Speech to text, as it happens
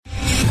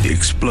The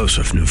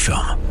explosive new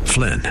film,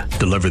 Flynn,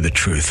 deliver the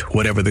truth,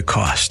 whatever the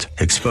cost,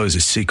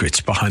 exposes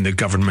secrets behind the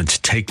government's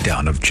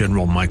takedown of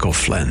General Michael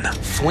Flynn.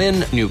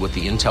 Flynn knew what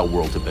the intel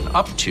world had been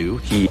up to.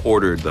 He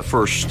ordered the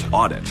first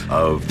audit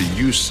of the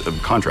use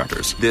of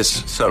contractors.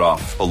 This set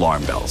off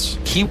alarm bells.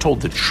 He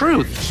told the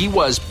truth. He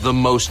was the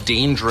most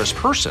dangerous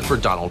person for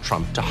Donald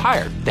Trump to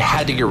hire. They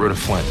had to get rid of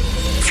Flynn.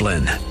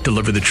 Flynn,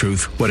 deliver the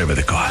truth, whatever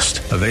the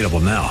cost. Available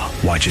now.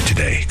 Watch it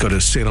today. Go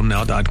to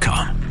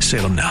salemnow.com.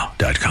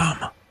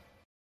 salemnow.com.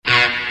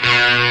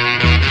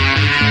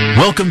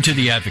 Welcome to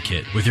The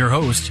Advocate with your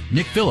host,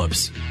 Nick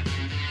Phillips.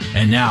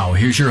 And now,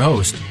 here's your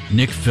host,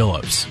 Nick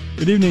Phillips.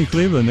 Good evening,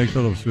 Cleveland. Nick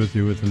Phillips with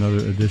you with another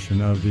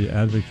edition of The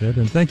Advocate.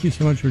 And thank you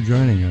so much for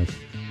joining us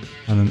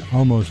on an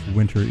almost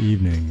winter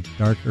evening.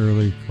 Dark,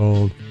 early,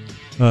 cold.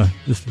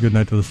 Just a good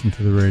night to listen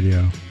to the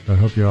radio. So I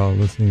hope you're all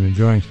listening and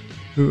enjoying.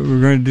 We're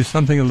going to do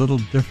something a little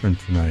different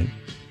tonight.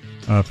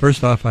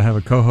 First off, I have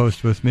a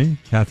co-host with me,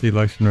 Kathy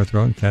Lexner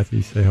Rowan.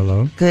 Kathy, say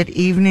hello. Good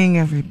evening,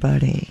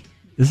 everybody.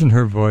 Isn't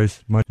her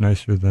voice much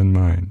nicer than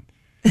mine?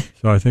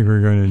 So I think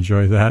we're going to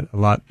enjoy that a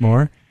lot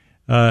more.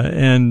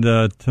 And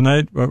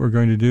tonight, what we're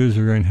going to do is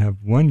we're going to have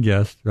one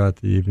guest throughout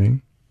the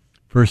evening.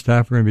 First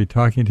half, we're going to be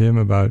talking to him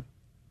about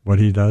what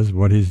he does,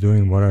 what he's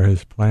doing, what are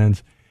his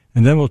plans.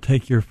 And then we'll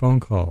take your phone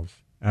calls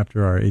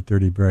after our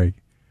 8:30 break.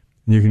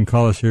 And you can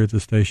call us here at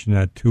the station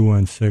at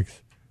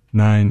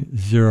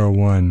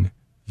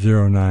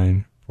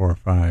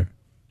 216-901-0945.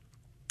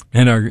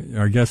 And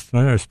our guest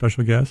tonight, our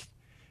special guest,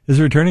 is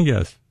a returning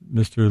guest,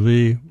 Mr.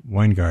 Lee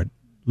Weingart.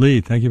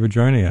 Lee, thank you for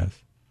joining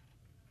us.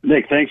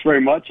 Nick, thanks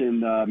very much.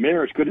 And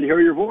Mayor, it's good to hear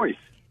your voice.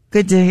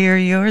 Good to hear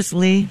yours,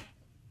 Lee.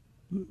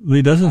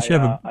 Lee, doesn't she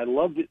have a... I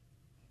loved it.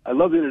 I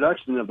love the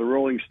introduction of the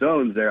Rolling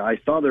Stones there. I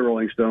saw the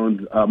Rolling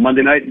Stones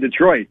Monday night in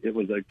Detroit. It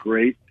was a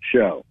great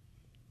show.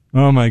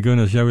 Oh, my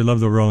goodness. Yeah, we love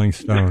the Rolling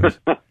Stones.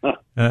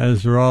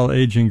 As they're all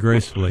aging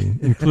gracefully,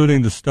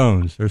 including the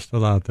Stones. They're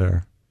still out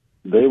there.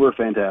 They were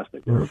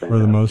fantastic. For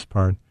the most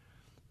part.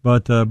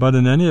 But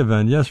in any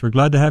event, yes, we're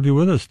glad to have you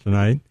with us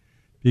tonight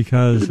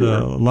because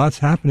lots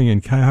happening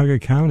in Cuyahoga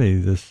County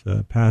this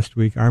past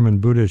week. Armin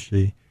Budish,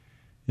 the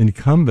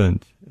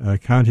incumbent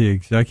county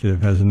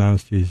executive, has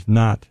announced he's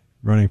not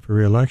running for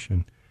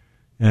re-election.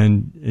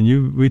 And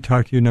we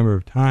talked to you a number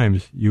of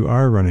times. You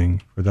are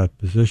running for that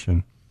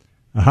position.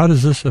 How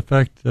does this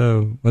affect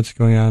what's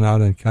going on out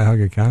in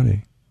Cuyahoga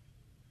County?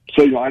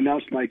 So, I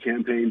announced my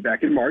campaign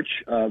back in March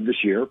of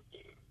this year.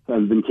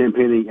 I've been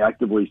campaigning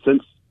actively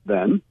since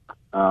then.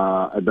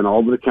 I've been all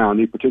over the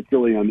county,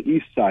 particularly on the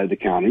east side of the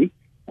county,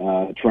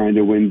 trying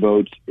to win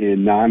votes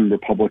in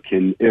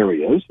non-Republican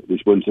areas, at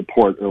least win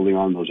support early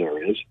on in those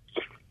areas.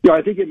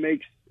 I think it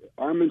makes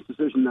Armin's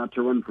decision not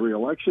to run for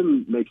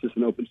re-election makes this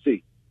an open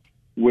seat,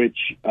 which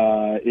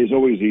is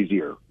always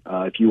easier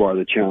if you are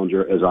the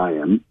challenger, as I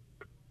am.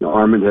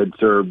 Armin had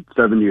served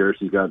 7 years.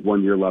 He's got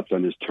 1 year left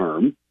on his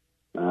term.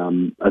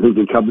 I think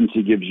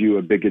incumbency gives you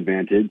a big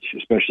advantage,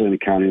 especially in a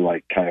county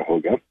like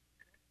Cuyahoga,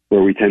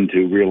 where we tend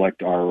to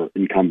reelect our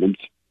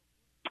incumbents.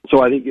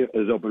 So I think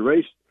as open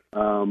race,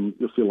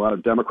 you'll see a lot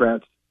of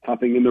Democrats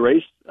hopping in the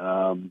race.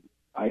 I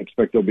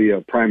expect there'll be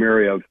a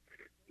primary of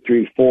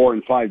between 4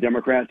 and 5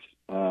 Democrats.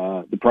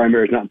 The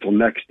primary is not until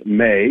next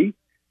May,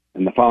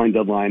 and the filing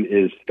deadline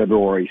is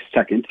February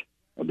 2nd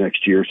of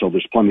next year, so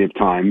there's plenty of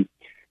time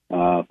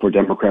for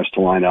Democrats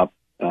to line up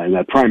in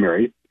that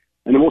primary.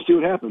 And then we'll see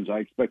what happens. I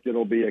expect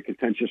it'll be a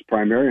contentious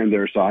primary on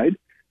their side.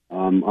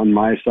 On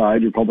my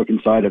side,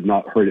 Republican side, I've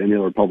not heard any of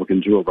the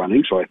Republicans who are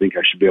running, so I think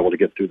I should be able to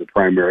get through the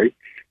primary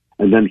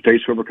and then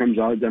face whoever comes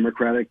out of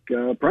Democratic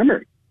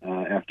primary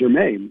after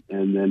May,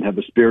 and then have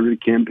a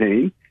spirited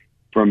campaign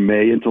from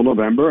May until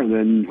November, and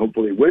then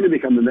hopefully win and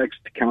become the next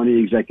county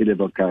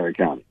executive of Cuyahoga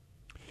County.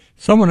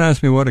 Someone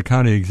asked me what a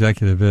county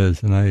executive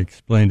is, and I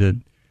explained it,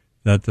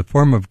 that the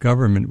form of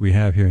government we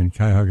have here in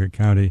Cuyahoga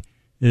County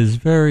is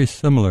very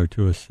similar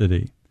to a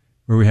city,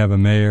 where we have a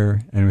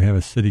mayor and we have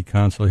a city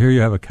council. Here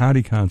you have a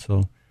county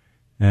council,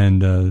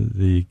 and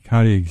the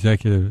county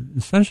executive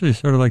essentially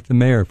sort of like the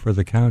mayor for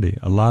the county.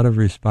 A lot of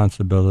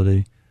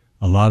responsibility,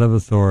 a lot of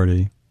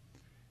authority,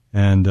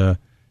 and a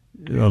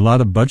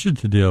lot of budget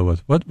to deal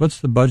with. What's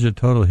the budget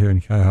total here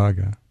in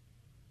Cuyahoga?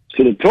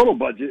 So the total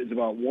budget is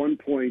about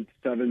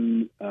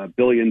 $1.7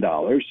 billion.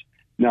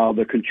 Now,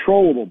 the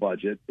controllable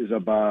budget is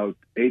about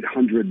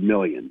 $800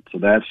 million. So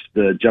that's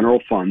the general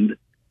fund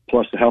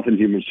plus the Health and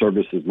Human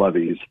Services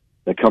levies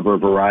that cover a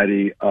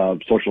variety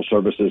of social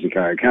services in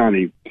Cuyahoga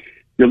County.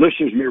 Your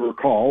listeners may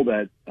recall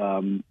that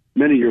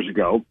many years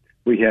ago,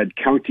 we had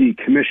county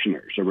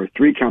commissioners. There were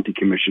 3 county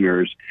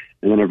commissioners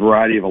and then a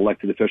variety of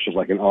elected officials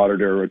like an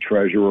auditor, a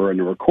treasurer, and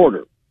a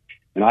recorder.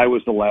 And I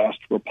was the last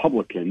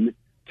Republican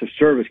to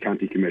serve as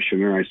county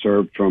commissioner. I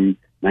served from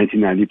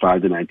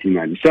 1995 to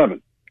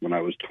 1997 when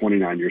I was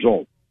 29 years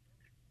old.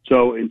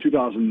 So in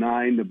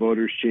 2009, the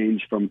voters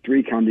changed from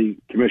 3 county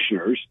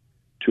commissioners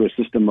to a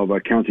system of a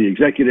county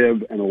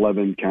executive and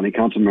 11 county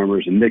council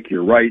members. And Nick,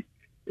 you're right.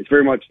 It's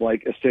very much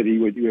like a city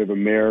where you have a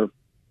mayor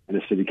and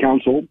a city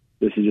council.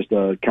 This is just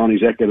a county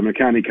executive and a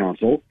county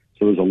council.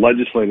 So there's a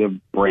legislative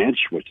branch,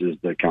 which is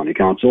the county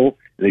council,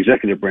 an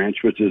executive branch,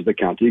 which is the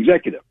county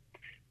executive.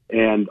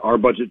 And our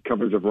budget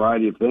covers a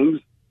variety of things,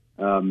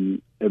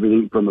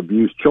 everything from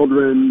abused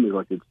children,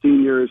 neglected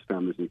seniors,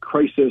 families in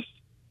crisis,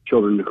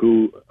 children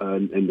who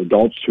and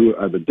adults who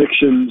have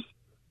addictions,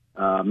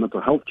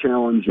 mental health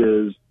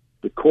challenges,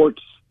 the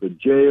courts, the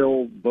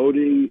jail,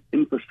 voting,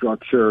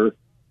 infrastructure.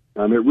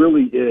 It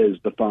really is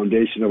the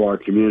foundation of our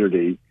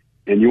community.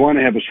 And you want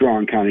to have a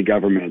strong county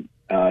government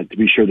to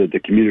be sure that the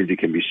community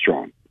can be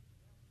strong.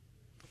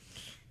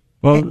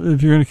 Well,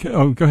 if you're going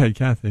to, go ahead,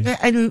 Kathy.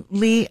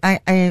 Lee,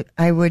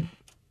 I would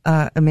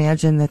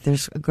imagine that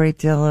there's a great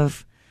deal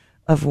of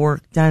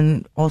work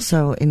done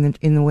also in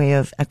the way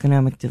of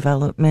economic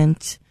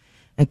development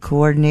and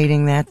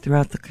coordinating that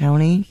throughout the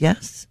county.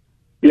 Yes.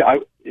 Yeah,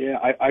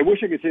 I wish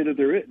I could say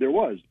that there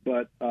was,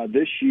 but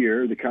this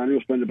year the county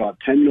will spend about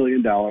 $10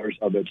 million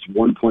of its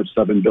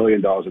 $1.7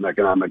 billion in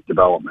economic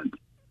development.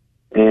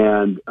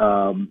 And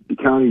the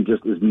county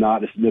just is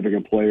not a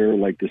significant player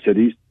like the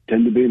cities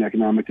tend to be in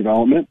economic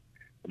development.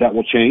 That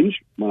will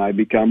change when I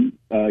become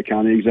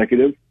county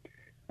executive.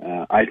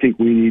 I think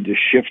we need to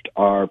shift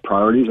our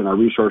priorities and our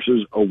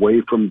resources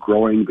away from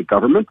growing the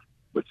government,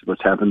 which is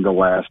what's happened the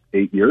last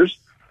 8 years,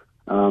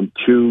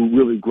 to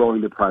really growing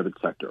the private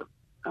sector.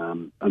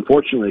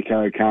 Unfortunately,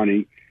 Cuyahoga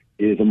County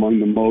is among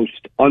the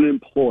most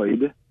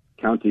unemployed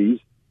counties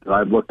that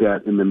I've looked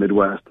at in the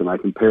Midwest, and I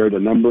compared a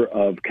number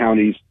of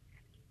counties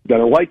that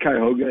are like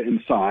Cuyahoga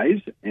in size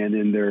and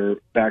in their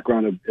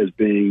background as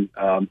being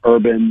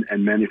urban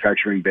and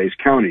manufacturing-based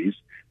counties.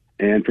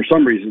 And for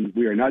some reason,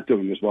 we are not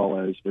doing as well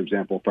as, for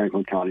example,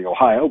 Franklin County,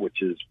 Ohio,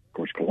 which is, of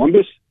course,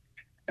 Columbus,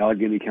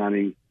 Allegheny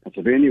County,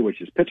 Pennsylvania,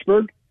 which is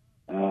Pittsburgh,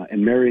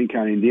 and Marion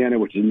County, Indiana,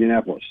 which is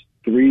Indianapolis.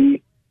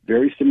 3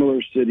 very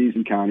similar cities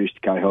and counties to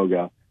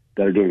Cuyahoga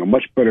that are doing a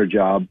much better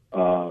job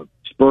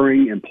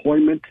spurring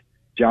employment,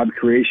 job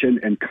creation,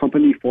 and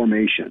company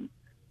formation.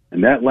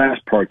 And that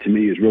last part to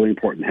me is really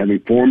important. Having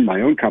formed my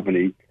own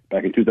company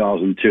back in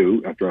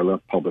 2002 after I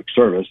left public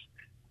service,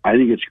 I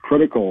think it's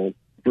critical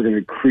if we're going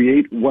to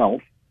create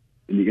wealth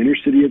in the inner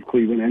city of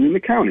Cleveland and in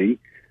the county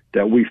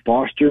that we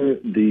foster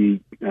the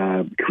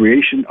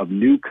creation of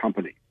new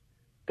companies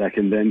that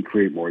can then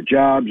create more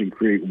jobs and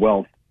create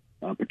wealth,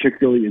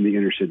 particularly in the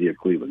inner city of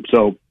Cleveland.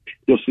 So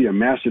you'll see a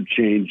massive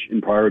change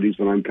in priorities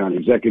when I'm county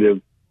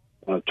executive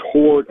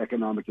toward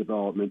economic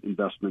development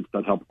investments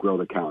that help grow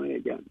the county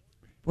again.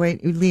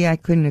 Wait, Lee, I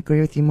couldn't agree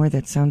with you more.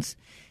 That sounds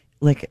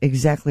like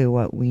exactly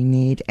what we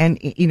need. And,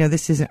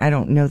 this isn't, I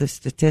don't know the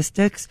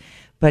statistics,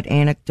 but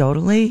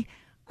anecdotally,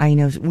 I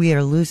know we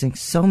are losing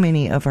so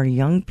many of our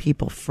young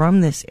people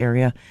from this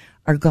area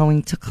are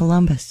going to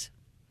Columbus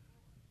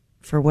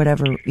for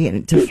whatever,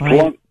 to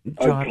find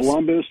jobs.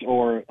 Columbus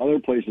or other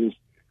places.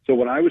 So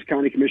when I was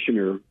county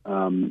commissioner,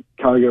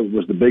 Cuyahoga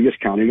was the biggest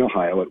county in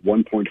Ohio at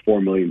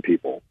 1.4 million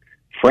people.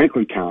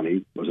 Franklin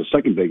County was the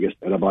second biggest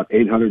at about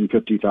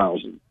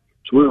 850,000.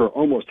 So we were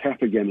almost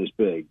half again as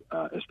big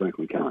as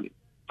Franklin County.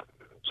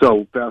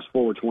 So fast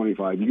forward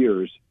 25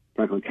 years,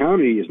 Franklin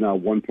County is now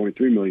 1.3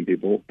 million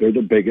people. They're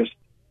the biggest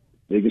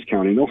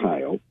county in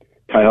Ohio.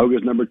 Cuyahoga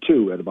is number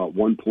 2 at about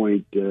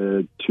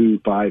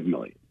 1.25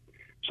 million.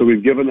 So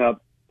we've given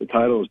up the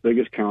title as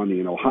biggest county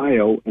in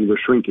Ohio, and we're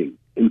shrinking.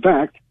 In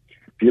fact,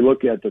 if you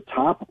look at the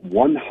top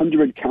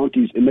 100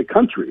 counties in the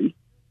country,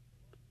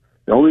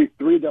 there are only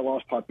 3 that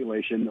lost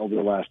population over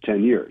the last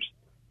 10 years.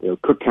 They're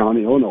Cook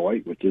County,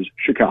 Illinois, which is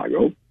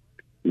Chicago,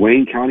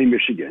 Wayne County,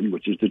 Michigan,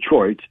 which is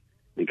Detroit,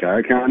 and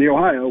Cuyahoga County,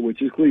 Ohio,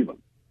 which is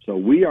Cleveland. So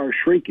we are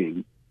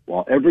shrinking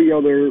while every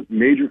other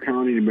major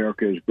county in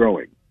America is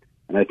growing.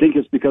 And I think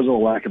it's because of a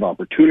lack of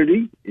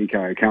opportunity in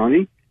Cuyahoga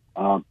County.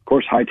 Of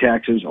course, high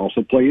taxes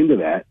also play into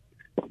that.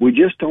 But we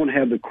just don't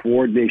have the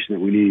coordination that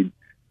we need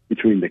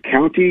between the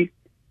county,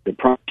 the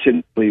city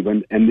of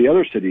Cleveland, and the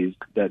other cities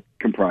that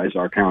comprise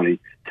our county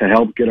to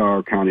help get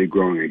our county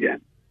growing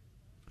again.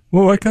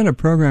 Well, what kind of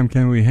program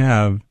can we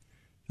have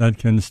that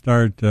can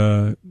start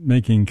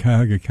making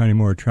Cuyahoga County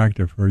more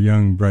attractive for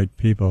young, bright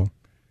people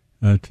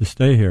to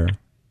stay here?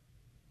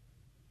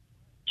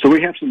 So we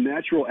have some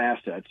natural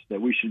assets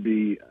that we should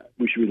be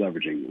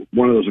leveraging.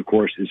 One of those, of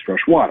course, is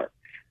fresh water.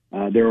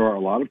 There are a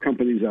lot of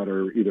companies that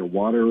are either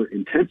water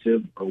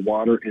intensive or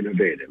water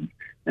innovative.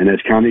 And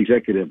as county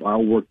executive,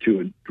 I'll work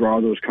to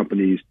draw those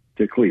companies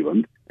to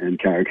Cleveland and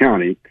Cuyahoga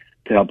County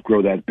to help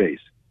grow that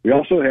base. We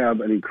also have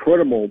an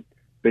incredible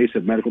base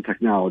of medical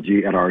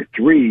technology at our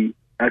 3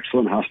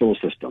 excellent hospital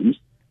systems,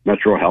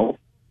 Metro Health,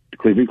 the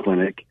Cleveland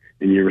Clinic,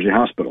 and University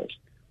Hospitals.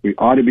 We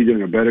ought to be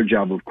doing a better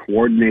job of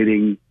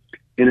coordinating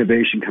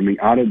innovation coming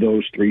out of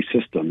those 3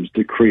 systems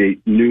to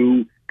create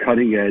new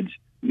cutting-edge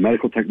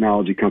medical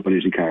technology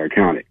companies in Cuyahoga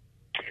County.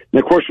 And,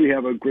 of course, we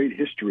have a great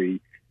history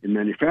in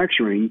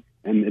manufacturing,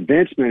 and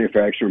advanced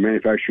manufacturing,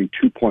 manufacturing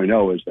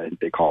 2.0, as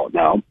they call it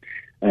now,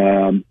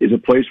 is a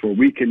place where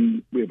we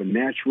have a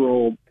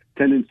natural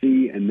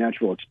tendency and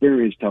natural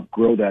experience to help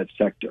grow that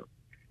sector.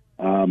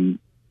 And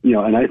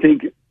I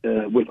think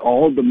with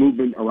all of the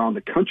movement around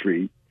the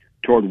country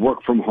toward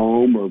work from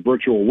home or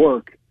virtual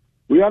work,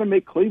 we ought to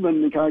make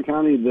Cleveland and Cuyahoga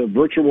County the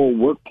virtual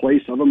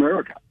workplace of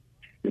America.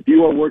 If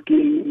you are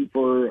working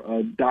for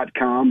a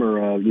 .com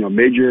or a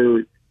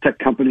major tech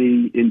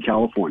company in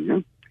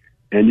California,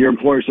 and your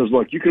employer says,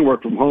 look, you can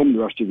work from home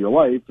the rest of your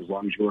life as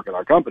long as you work at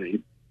our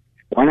company,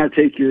 why not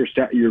take your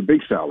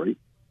big salary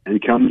and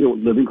come to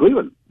live in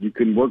Cleveland? You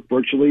can work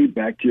virtually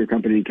back to your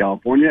company in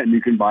California, and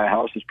you can buy a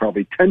house that's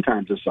probably 10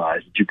 times the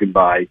size that you can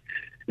buy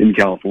in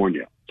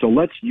California. So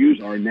let's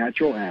use our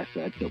natural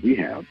assets that we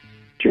have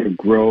to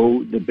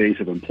grow the base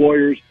of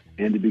employers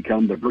and to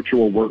become the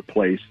virtual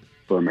workplace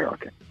for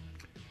America.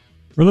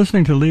 We're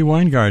listening to Lee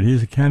Weingart.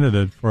 He's a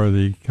candidate for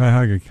the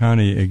Cuyahoga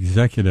County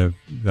Executive,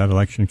 that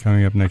election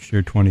coming up next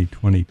year,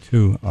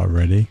 2022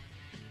 already.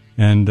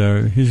 And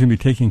he's going to be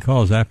taking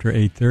calls after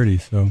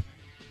 8:30. So you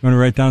want to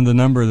write down the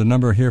number. The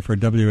number here for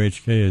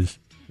WHK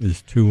is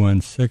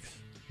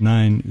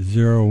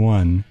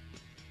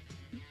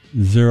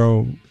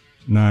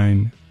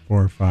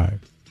 216-901-0945.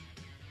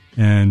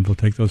 And we'll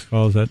take those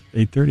calls at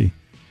 8:30.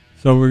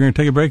 So we're going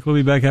to take a break. We'll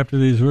be back after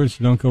these words,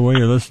 so don't go away.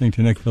 You're listening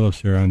to Nick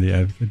Phillips here on The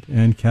Advocate,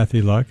 and Kathy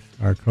Lux,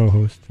 our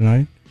co-host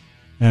tonight.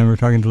 And we're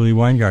talking to Lee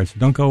Weingart, so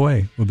don't go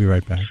away. We'll be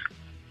right back.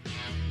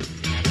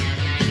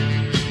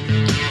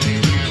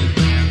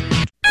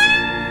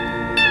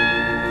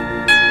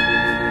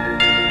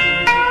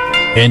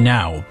 And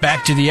now,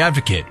 back to The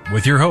Advocate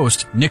with your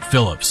host, Nick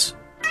Phillips.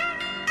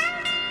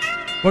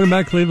 Welcome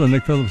back, Cleveland.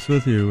 Nick Phillips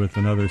with you with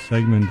another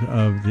segment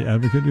of The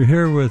Advocate. You're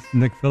here with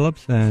Nick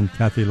Phillips and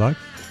Kathy Lux.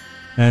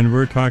 And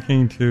we're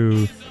talking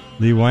to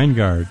Lee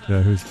Weingart,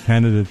 who's a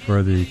candidate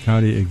for the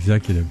county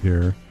executive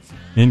here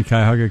in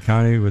Cuyahoga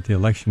County with the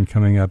election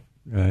coming up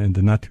in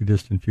the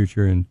not-too-distant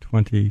future in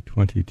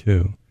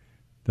 2022.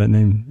 That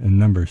name and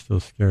number still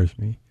scares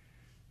me.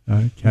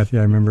 Kathy,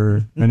 I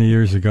remember many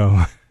years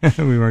ago,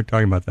 we weren't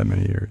talking about that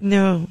many years.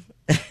 No.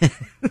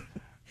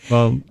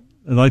 Well,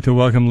 I'd like to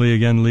welcome Lee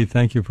again. Lee,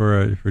 thank you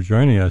for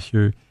joining us.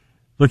 You're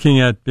looking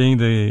at being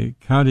the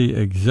county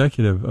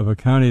executive of a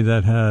county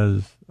that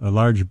has a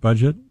large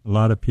budget, a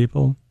lot of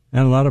people,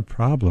 and a lot of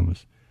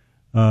problems.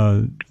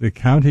 The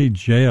county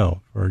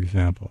jail, for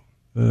example,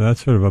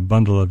 that's sort of a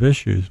bundle of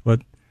issues.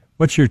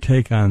 What's your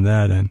take on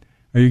that, and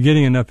are you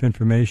getting enough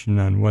information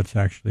on what's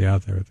actually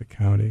out there at the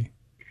county?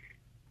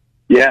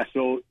 Yeah,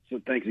 so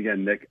thanks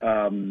again, Nick.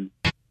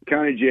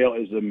 County jail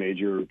is a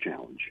major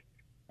challenge.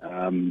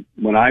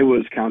 When I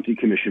was county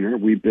commissioner,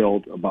 we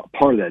built about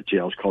part of that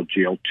jail. It's called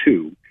Jail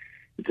 2.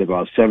 It's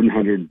about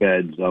 700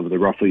 beds of the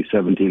roughly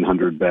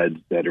 1,700 beds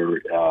that are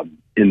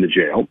in the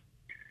jail,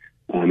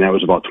 and that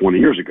was about 20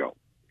 years ago.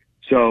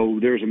 So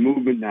there's a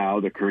movement now.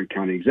 The current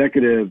county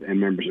executive and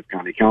members of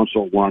county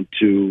council want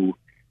to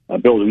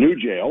build a new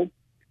jail.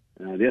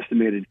 The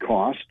estimated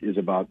cost is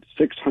about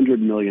 $600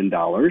 million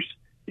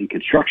in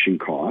construction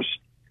costs,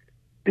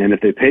 and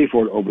if they pay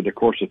for it over the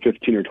course of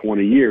 15 or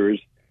 20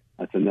 years,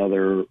 that's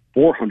another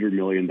 $400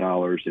 million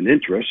in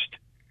interest.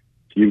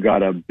 So you've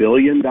got $1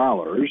 billion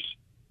to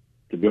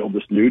build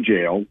this new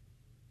jail,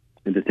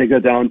 and to take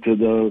that down to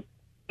the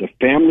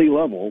family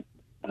level,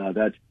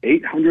 that's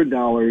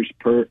 $800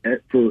 for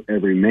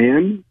every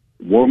man,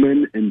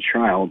 woman, and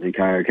child in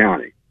Cuyahoga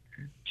County.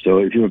 So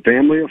if you have a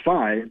family of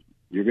 5,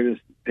 you're going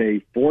to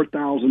pay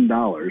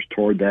 $4,000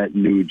 toward that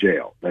new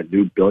jail, that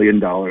new $1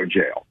 billion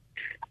jail.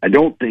 I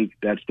don't think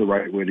that's the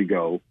right way to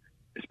go,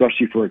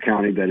 especially for a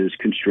county that is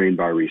constrained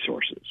by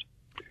resources.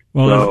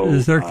 Well, so,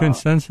 is there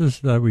consensus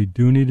that we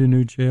do need a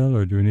new jail,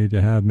 or do we need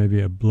to have maybe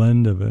a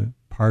blend of a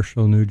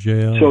partial new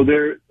jail? So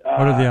there,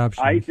 what are the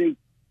options? I think,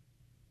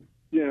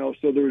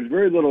 so there was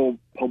very little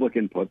public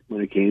input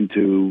when it came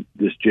to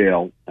this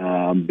jail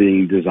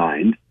being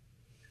designed.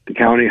 The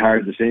county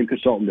hired the same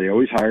consultant they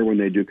always hire when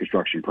they do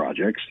construction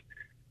projects.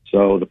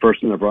 So the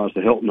person that brought us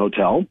the Hilton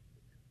Hotel,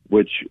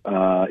 which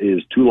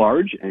is too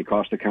large and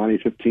cost the county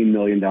 $15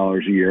 million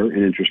a year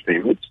in interest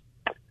payments.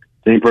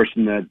 Same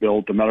person that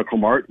built the Medical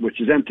Mart,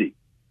 which is empty,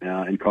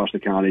 and cost the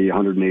county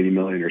 $180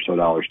 million or so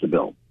to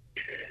build.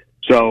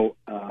 So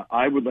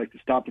I would like to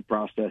stop the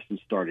process and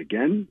start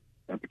again,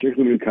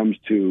 particularly when it comes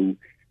to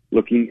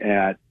looking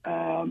at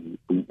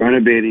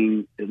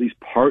renovating at least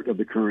part of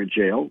the current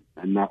jail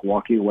and not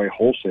walking away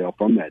wholesale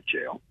from that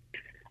jail.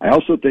 I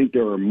also think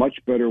there are much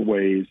better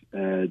ways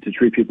to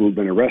treat people who've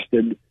been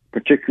arrested,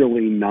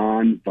 particularly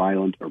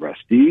non-violent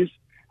arrestees.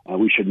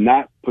 We should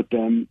not put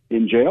them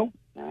in jail.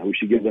 We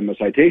should give them a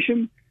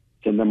citation,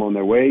 send them on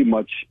their way,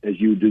 much as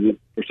you do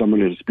for someone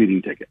who has a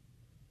speeding ticket.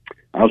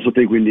 I also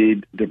think we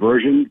need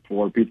diversion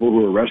for people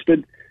who are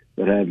arrested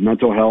that have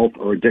mental health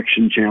or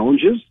addiction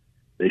challenges.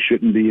 They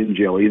shouldn't be in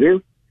jail either.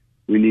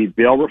 We need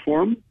bail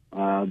reform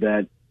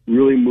that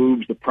really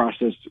moves the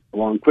process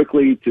along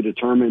quickly to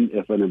determine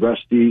if an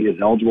arrestee is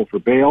eligible for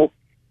bail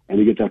and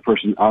to get that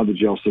person out of the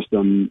jail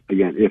system,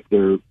 again, if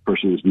their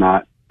person is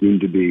not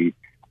deemed to be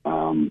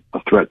a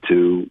threat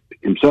to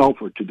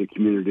himself or to the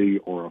community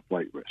or a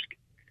flight risk.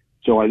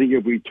 So I think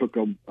if we took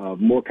a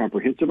more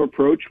comprehensive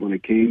approach when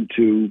it came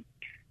to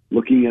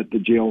looking at the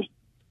jail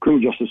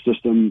criminal justice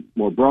system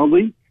more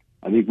broadly,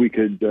 I think we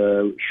could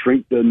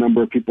shrink the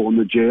number of people in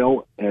the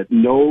jail at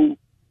no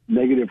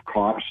negative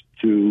cost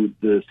to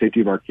the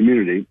safety of our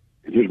community.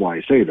 And here's why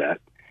I say that.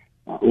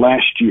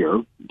 Last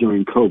year,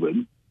 during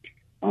COVID,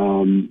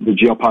 the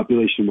jail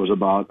population was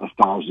about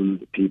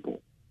 1,000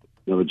 people.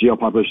 Now, the jail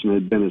population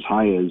had been as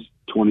high as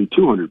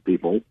 2,200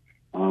 people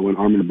when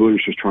Armin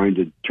Budish was trying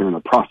to turn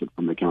a profit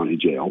from the county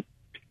jail.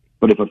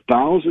 But if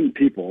 1,000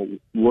 people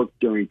worked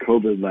during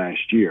COVID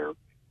last year,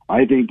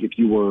 I think if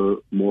you were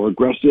more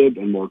aggressive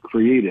and more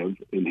creative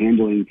in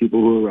handling people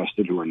who were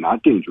arrested who are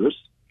not dangerous,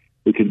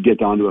 we could get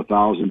down to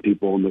 1,000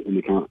 people in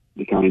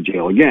the county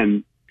jail.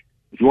 Again,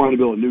 if you wanted to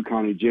build a new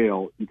county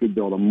jail, you could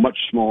build a much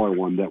smaller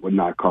one that would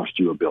not cost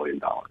you $1 billion.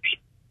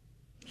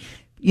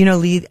 You know,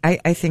 Lee,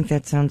 I think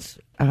that sounds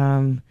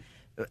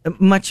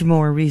much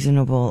more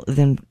reasonable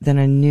than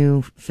a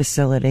new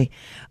facility.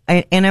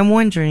 And I'm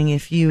wondering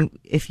if you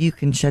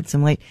can shed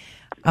some light.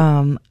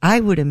 I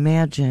would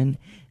imagine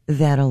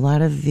that a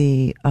lot of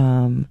the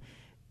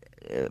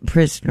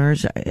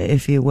prisoners,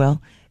 if you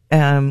will,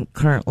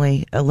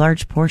 currently, a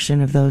large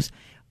portion of those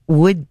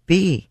would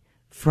be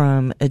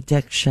from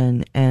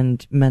addiction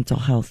and mental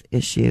health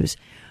issues.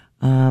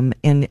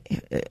 And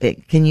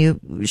can you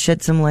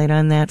shed some light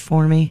on that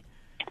for me?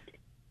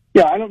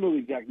 Yeah, I don't know the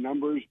exact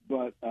numbers,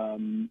 but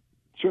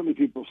certainly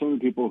some of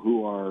the people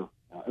who are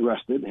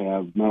arrested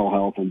have mental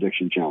health and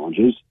addiction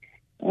challenges.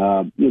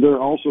 There are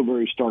also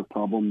very stark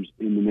problems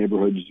in the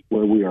neighborhoods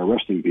where we are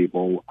arresting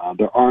people.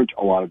 There aren't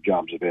a lot of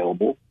jobs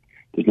available.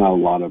 There's not a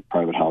lot of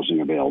private housing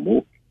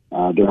available.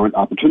 There aren't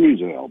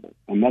opportunities available.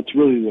 And that's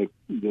really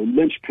the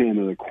linchpin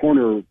or the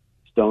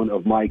cornerstone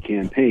of my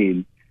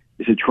campaign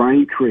is to try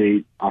and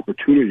create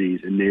opportunities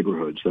in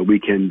neighborhoods so we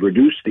can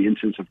reduce the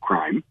incidence of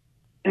crime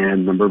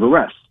and number of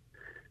arrests.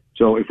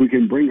 So if we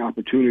can bring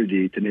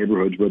opportunity to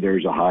neighborhoods where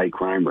there's a high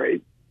crime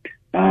rate,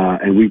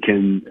 and we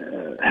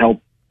can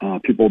help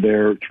people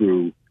there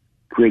through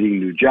creating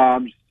new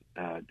jobs,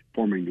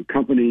 forming new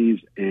companies,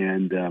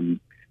 and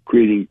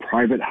creating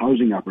private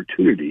housing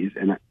opportunities,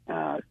 and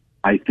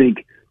I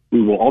think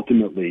we will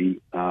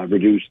ultimately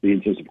reduce the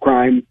incidence of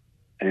crime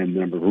and the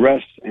number of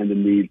arrests and the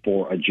need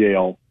for a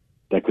jail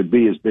that could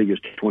be as big as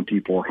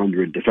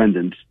 2,400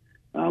 defendants,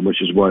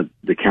 which is what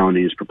the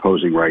county is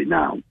proposing right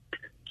now.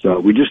 So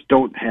we just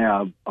don't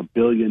have $1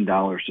 billion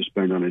to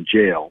spend on a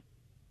jail,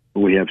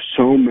 but we have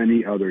so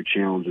many other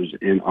challenges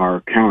in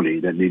our county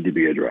that need to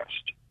be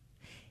addressed.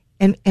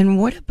 And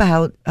what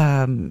about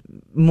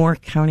more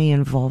county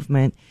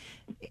involvement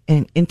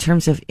in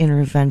terms of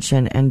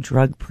intervention and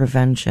drug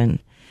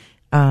prevention?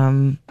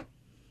 I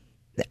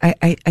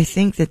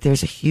think that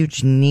there's a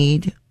huge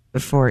need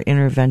for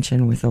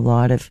intervention with a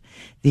lot of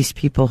these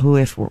people who,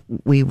 if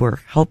we were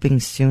helping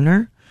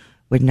sooner,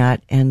 would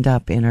not end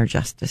up in our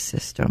justice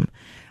system.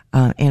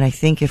 And I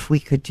think if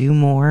we could do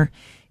more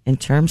in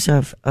terms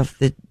of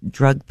the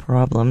drug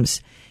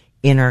problems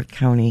in our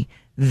county,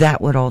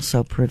 that would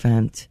also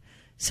prevent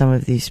some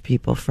of these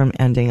people from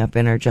ending up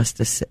in our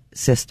justice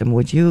system.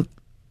 Would you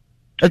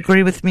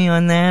agree with me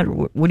on that?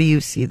 What do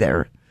you see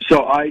there?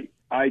 So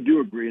I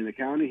do agree, and the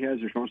county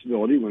has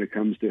responsibility when it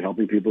comes to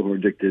helping people who are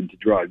addicted to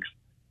drugs.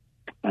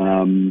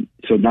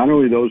 So not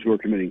only those who are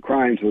committing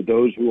crimes, but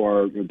those who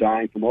are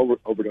dying from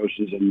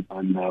overdoses and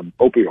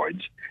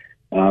opioids.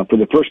 For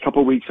the first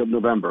couple of weeks of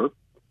November,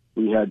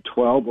 we had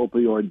 12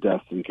 opioid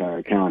deaths in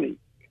Cuyahoga County.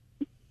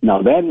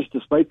 Now, that is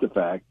despite the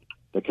fact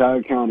that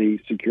Cuyahoga County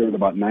secured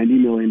about $90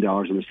 million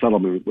in a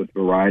settlement with a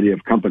variety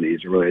of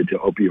companies related to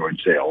opioid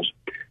sales.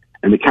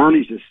 And the county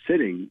is just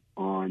sitting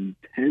on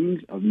tens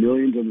of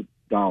millions of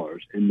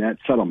dollars in that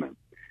settlement,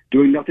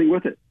 doing nothing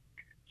with it.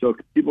 So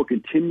people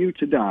continue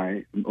to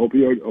die from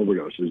opioid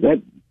overdoses.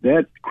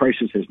 That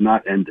crisis has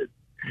not ended.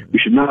 We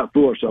should not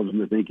fool ourselves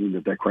into thinking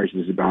that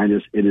crisis is behind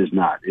us. It is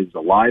not. It is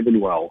alive and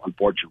well,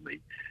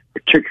 unfortunately,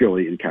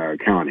 particularly in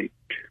Cuyahoga County.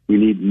 We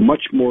need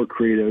much more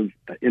creative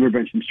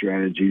intervention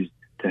strategies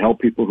to help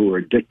people who are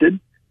addicted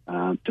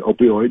to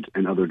opioids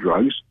and other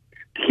drugs,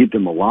 to keep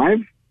them alive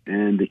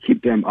and to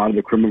keep them out of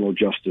the criminal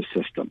justice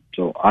system.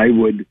 So I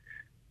would,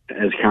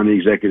 as county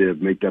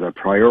executive, make that a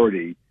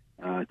priority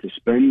to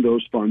spend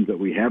those funds that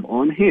we have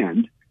on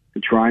hand to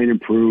try and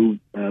improve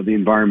the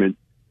environment,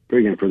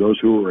 again, for those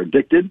who are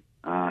addicted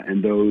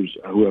and those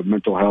who have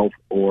mental health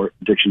or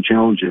addiction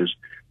challenges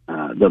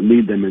that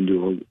lead them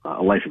into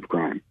a life of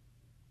crime.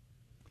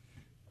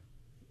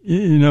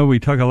 You know, we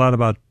talk a lot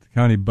about the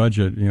county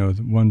budget,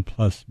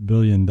 $1+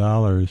 billion.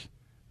 How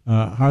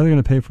are they going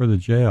to pay for the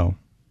jail?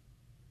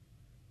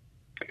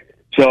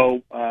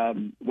 So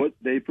what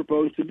they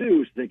propose to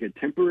do is take a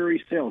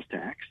temporary sales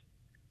tax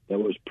that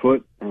was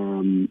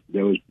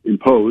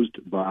imposed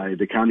by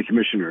the county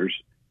commissioners,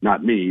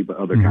 not me, but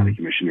other county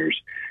commissioners,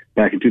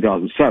 back in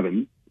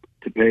 2007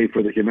 to pay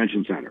for the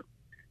convention center.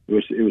 It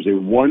was a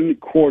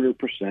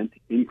 0.25%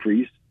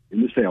 increase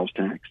in the sales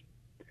tax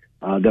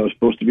that was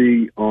supposed to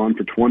be on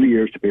for 20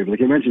 years to pay for the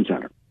convention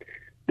center.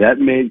 That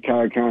made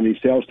Cuyahoga County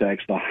sales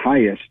tax the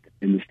highest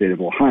in the state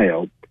of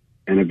Ohio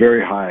and a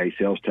very high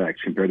sales tax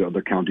compared to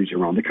other counties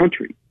around the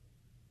country.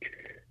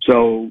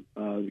 So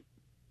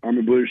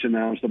Armin Budish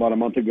announced about a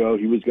month ago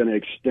he was going to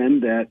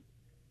extend that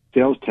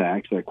sales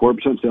tax, that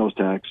 0.25% sales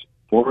tax,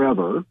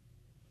 forever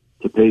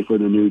to pay for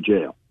the new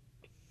jail.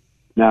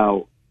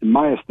 Now, in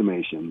my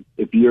estimation,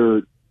 if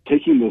you're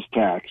taking this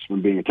tax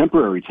from being a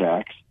temporary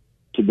tax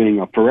to being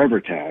a forever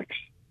tax,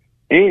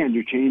 and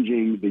you're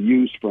changing the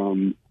use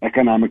from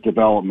economic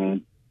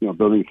development,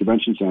 building a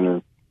convention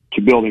center,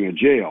 to building a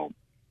jail,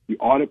 you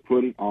ought to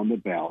put it on the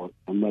ballot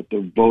and let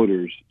the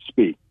voters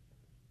speak.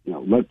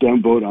 Let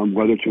them vote on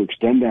whether to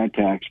extend that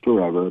tax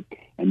forever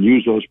and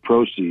use those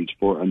proceeds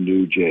for a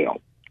new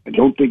jail. I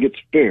don't think it's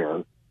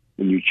fair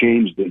when you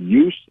change the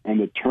use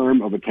and the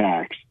term of a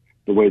tax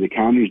the way the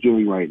county is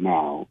doing right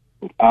now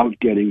without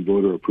getting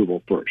voter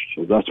approval first.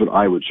 So that's what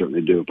I would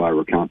certainly do if I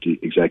were county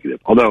executive.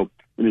 Although,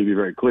 let me be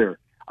very clear,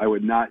 I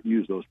would not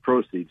use those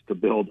proceeds to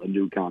build a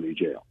new county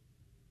jail.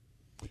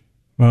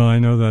 Well, I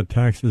know that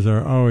taxes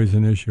are always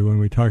an issue when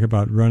we talk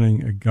about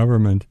running a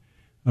government.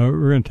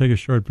 We're going to take a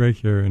short break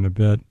here in a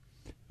bit,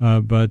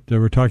 but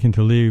we're talking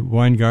to Lee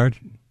Weingart,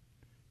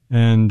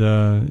 and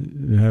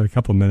we have a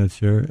couple minutes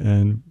here.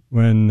 And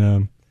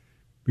when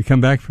we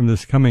come back from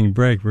this coming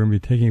break, we're going to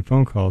be taking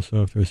phone calls.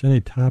 So if there's any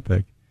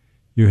topic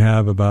you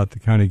have about the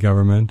county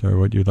government or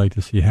what you'd like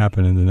to see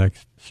happen in the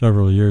next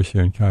several years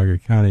here in Cuyahoga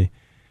County,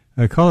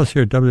 call us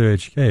here at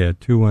WHK at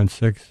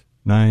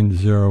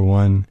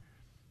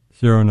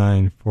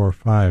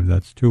 216-901-0945.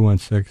 That's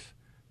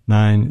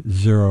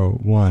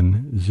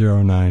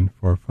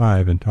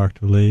 216-901-0945, and talk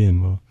to Lee,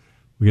 and we'll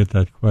get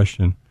that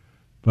question.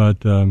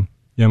 But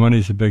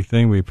money's a big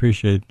thing. We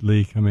appreciate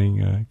Lee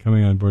coming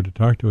on board to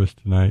talk to us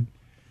tonight.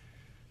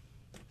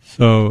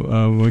 So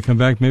when we come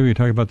back, maybe we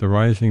talk about the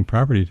rising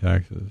property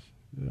taxes.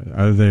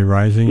 Are they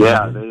rising?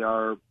 Yeah, they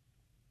are.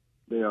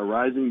 They are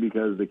rising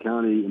because the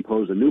county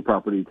imposed a new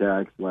property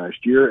tax last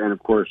year, and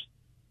of course,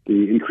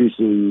 the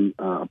increasing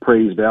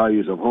appraised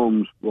values of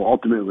homes will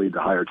ultimately lead to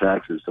higher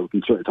taxes. So we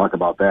can certainly talk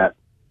about that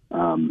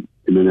in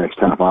the next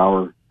half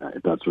hour,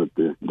 if that's what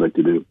you'd like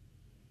to do.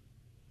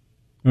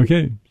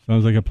 Okay,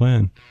 sounds like a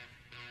plan.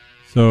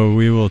 So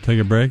we will take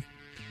a break.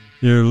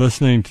 You're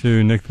listening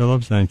to Nick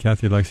Phillips and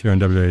Kathy Lex here on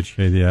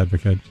WHK, The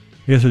Advocate.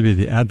 I guess it would be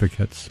The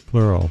Advocates,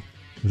 plural.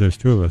 There's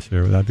two of us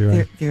here. Would that be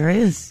right? There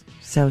is.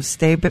 So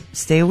stay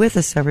with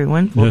us,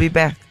 everyone. We'll be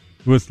back.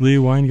 With Lee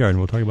Weingart, and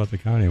we'll talk about the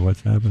county and what's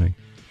happening.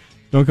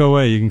 Don't go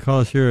away. You can call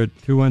us here at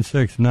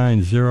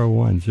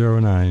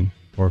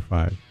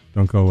 216-901-0945.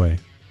 Don't go away.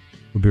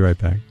 We'll be right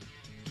back.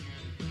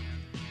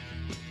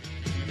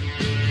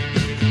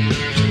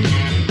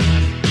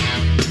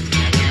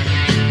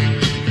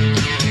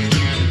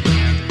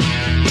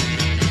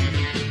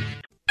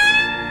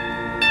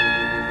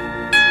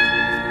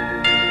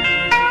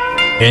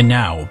 And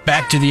now,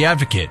 back to The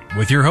Advocate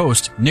with your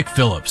host, Nick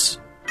Phillips.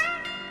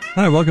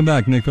 Hi, welcome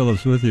back. Nick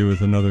Phillips with you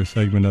with another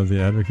segment of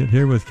The Advocate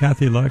here with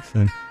Kathy Lux,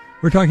 and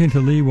we're talking to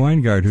Lee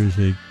Weingart, who's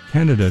a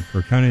candidate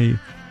for county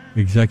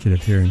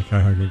executive here in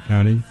Cuyahoga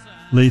County.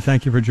 Lee,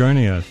 thank you for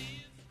joining us.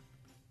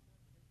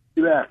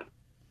 You bet.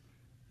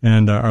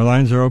 And our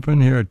lines are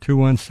open here at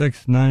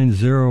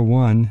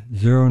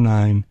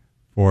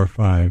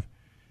 216-901-0945.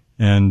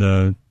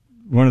 And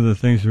one of the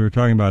things we were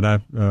talking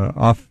about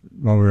while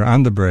we were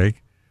on the break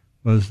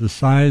was the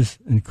size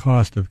and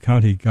cost of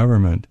county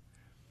government.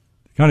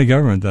 The county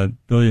government, that $1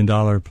 billion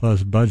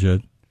plus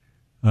budget,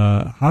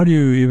 how do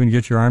you even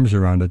get your arms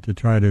around it to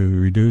try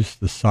to reduce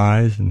the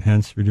size and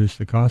hence reduce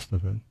the cost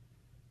of it?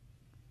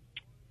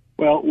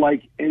 Well,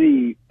 like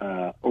any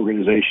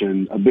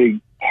organization, a big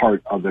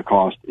part of the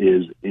cost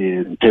is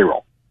in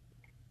payroll.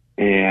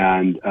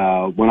 And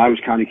when I was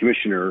county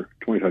commissioner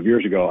 25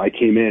 years ago, I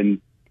came in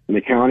and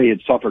the county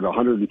had suffered a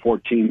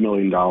 $114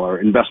 million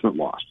investment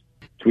loss.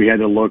 So we had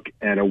to look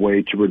at a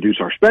way to reduce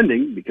our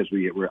spending because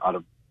we were out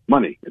of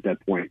money at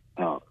that point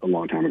a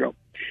long time ago.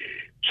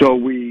 So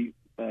we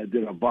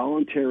did a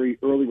voluntary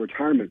early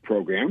retirement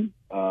program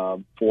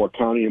for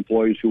county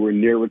employees who were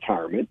near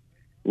retirement.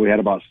 We had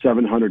about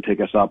 700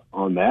 take us up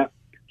on that.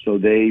 So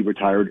they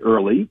retired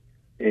early,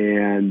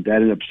 and that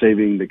ended up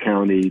saving the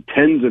county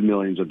tens of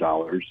millions of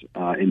dollars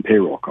in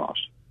payroll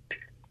costs.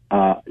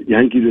 I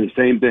think you do the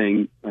same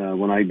thing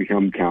when I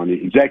become county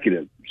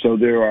executive. So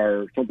there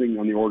are something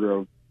on the order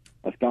of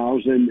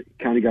 1,000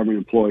 county government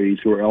employees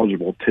who are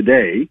eligible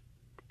today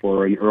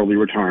for an early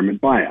retirement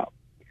buyout.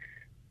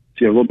 So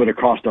you have a little bit of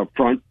cost up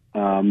front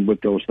with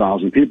those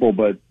 1,000 people,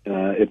 but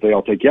if they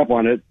all take you up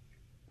on it,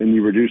 then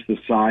you reduce the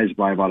size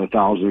by about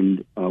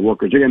 1,000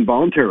 workers. Again,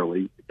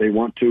 voluntarily. If they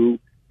want to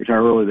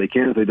retire early, they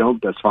can. If they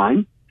don't, that's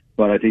fine.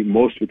 But I think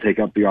most would take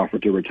up the offer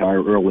to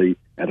retire early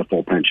at a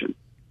full pension.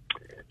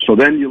 So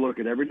then you look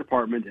at every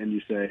department and you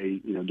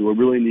say, do we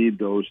really need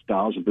those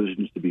 1,000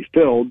 positions to be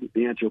filled?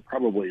 The answer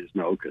probably is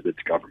no, because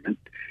it's government.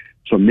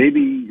 So maybe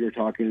you're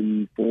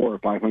talking 400 or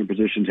 500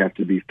 positions have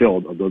to be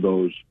filled of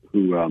those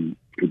who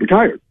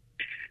retired.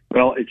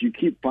 Well, if you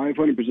keep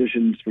 500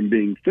 positions from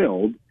being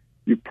filled,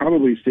 you've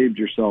probably saved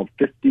yourself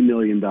 $50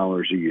 million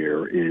a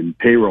year in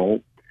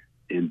payroll,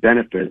 in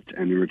benefits,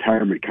 and in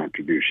retirement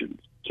contributions.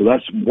 So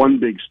that's one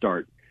big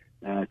start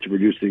to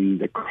reducing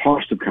the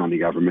cost of county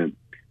government.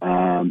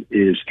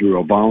 Is through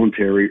a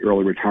voluntary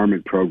early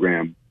retirement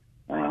program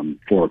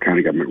for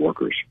county government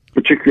workers,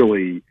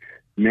 particularly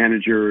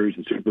managers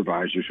and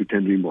supervisors who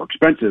tend to be more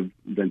expensive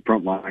than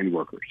frontline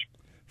workers.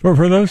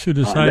 For those who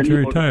decide to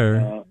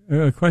retire,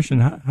 a question,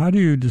 how do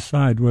you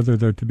decide whether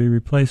they're to be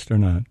replaced or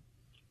not?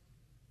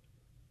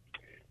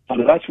 So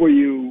that's where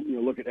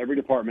you look at every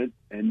department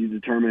and you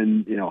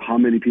determine, how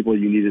many people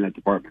you need in that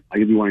department. I'll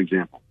give you one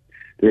example.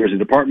 There is a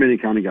department in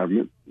county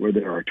government where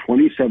there are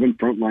 27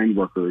 frontline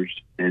workers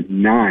and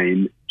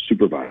 9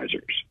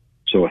 supervisors.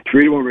 So a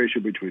 3-to-1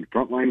 ratio between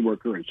frontline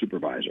worker and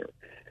supervisor.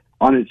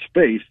 On its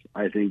face,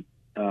 I think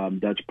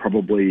that's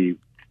probably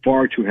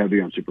far too heavy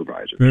on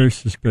supervisors. Very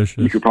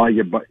suspicious. You could probably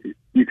get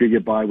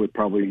by with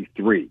probably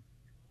 3.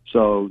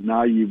 So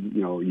now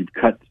you've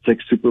cut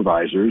 6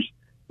 supervisors,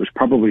 which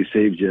probably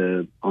saves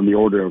you on the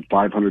order of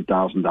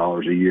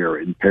 $500,000 a year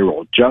in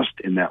payroll just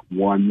in that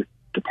one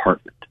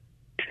department.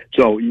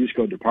 So you just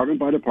go department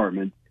by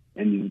department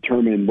and you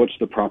determine what's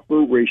the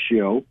proper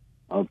ratio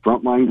of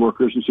frontline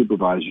workers and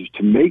supervisors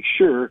to make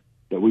sure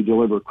that we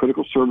deliver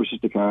critical services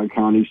to Cuyahoga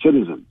County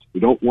citizens. We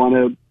don't want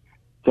to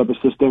set up a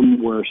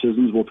system where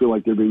citizens will feel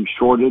like they're being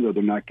shorted or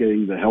they're not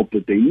getting the help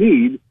that they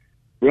need.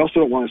 We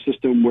also don't want a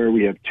system where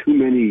we have too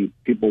many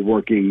people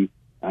working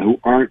who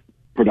aren't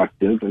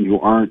productive and who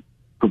aren't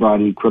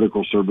providing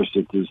critical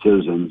services to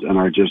citizens and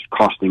are just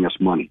costing us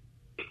money.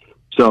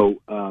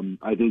 So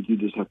I think you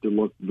just have to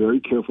look very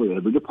carefully at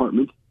every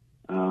department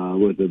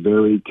with a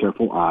very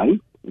careful eye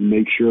and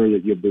make sure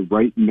that you have the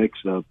right mix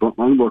of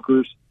frontline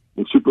workers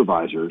and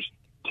supervisors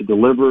to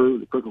deliver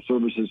the critical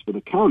services for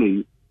the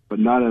county, but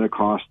not at a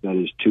cost that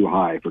is too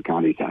high for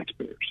county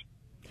taxpayers.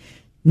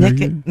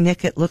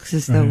 Nick, it looks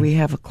as though we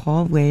have a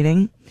call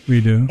waiting.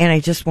 We do. And I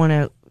just want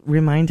to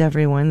remind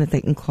everyone that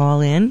they can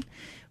call in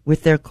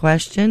with their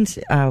questions.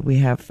 We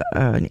have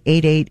an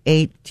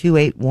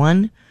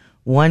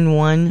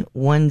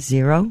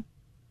 888-281-1110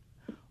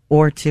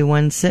 or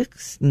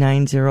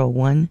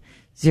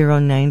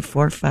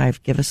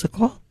 216-901-0945. Give us a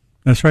call.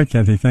 That's right,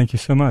 Kathy. Thank you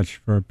so much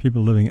for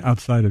people living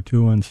outside of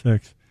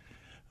 216.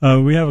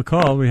 We have a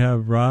call. We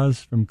have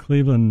Roz from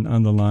Cleveland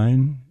on the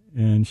line,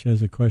 and she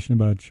has a question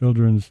about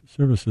children's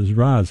services.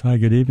 Roz, hi,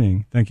 good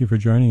evening. Thank you for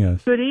joining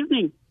us. Good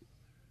evening.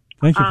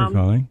 Thank you for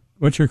calling.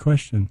 What's your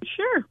question?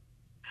 Sure.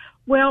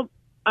 Well,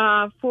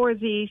 for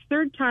the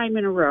third time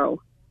in a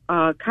row,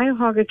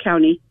 Cuyahoga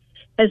County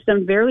has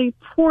done very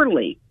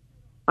poorly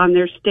on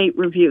their state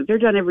review. They're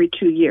done every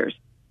 2 years.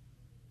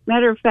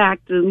 Matter of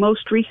fact, the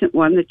most recent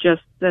one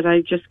that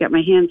I just got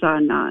my hands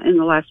on in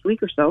the last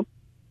week or so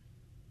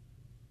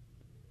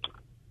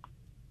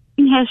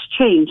has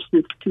changed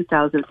since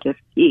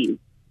 2015.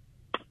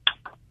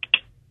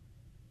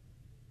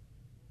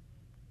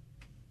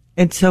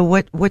 And so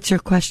what's your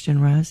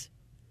question, Roz?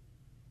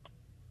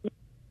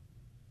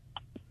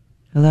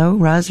 Hello,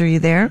 Roz, are you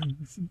there?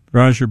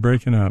 Roz, you're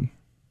breaking up.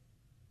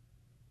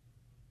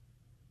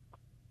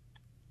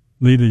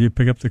 Lee, did you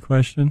pick up the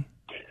question?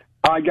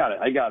 I got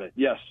it.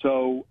 Yes.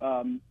 So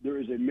there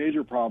is a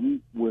major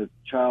problem with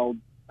child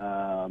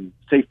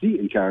safety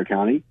in Cuyahoga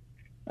County.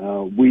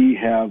 We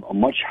have a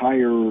much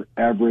higher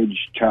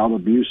average child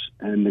abuse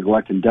and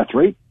neglect and death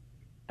rate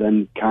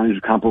than counties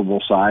of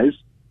comparable size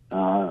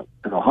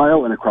in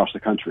Ohio and across the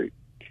country.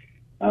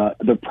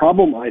 The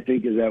problem, I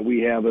think, is that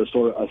we have a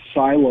sort of a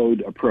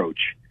siloed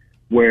approach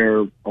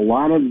where a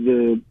lot of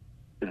the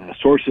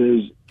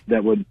sources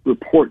that would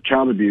report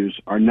child abuse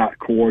are not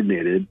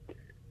coordinated.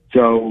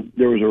 So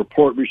there was a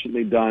report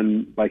recently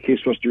done by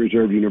Case Western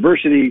Reserve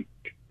University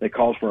that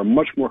calls for a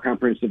much more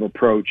comprehensive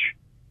approach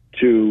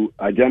to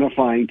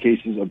identifying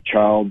cases of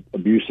child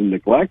abuse and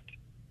neglect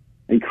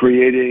and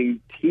creating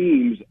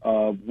teams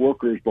of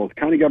workers, both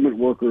county government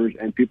workers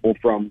and people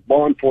from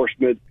law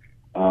enforcement,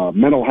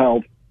 mental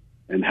health,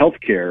 and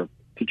healthcare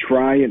to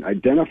try and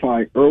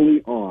identify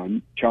early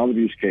on child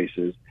abuse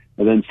cases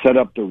and then set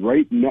up the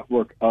right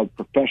network of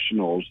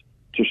professionals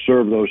to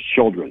serve those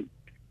children.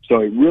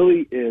 So it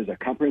really is a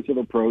comprehensive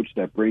approach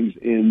that brings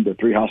in the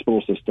 3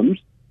 hospital systems,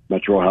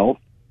 Metro Health,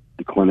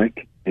 the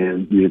clinic,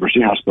 and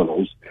university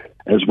hospitals,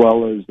 as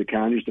well as the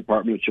county's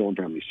Department of Children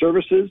and Family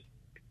Services,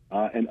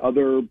 and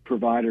other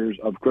providers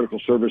of critical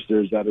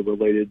services that are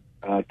related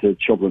to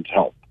children's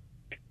health.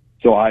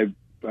 So I've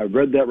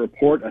read that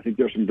report. I think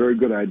there's some very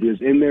good ideas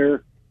in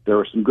there. There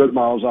are some good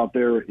models out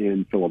there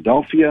in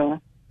Philadelphia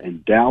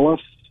and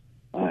Dallas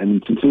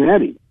and in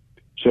Cincinnati.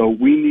 So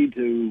we need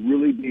to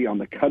really be on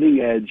the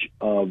cutting edge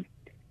of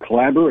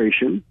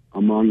collaboration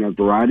among a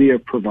variety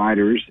of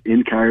providers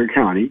in Cuyahoga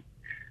County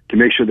to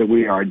make sure that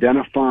we are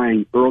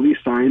identifying early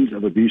signs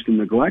of abuse and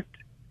neglect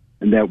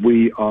and that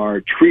we are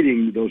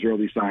treating those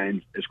early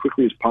signs as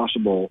quickly as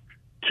possible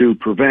to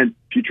prevent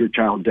future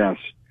child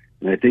deaths.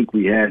 And I think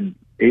we had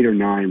 8 or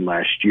 9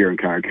 last year in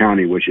Cuyahoga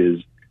County, which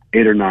is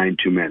 8 or 9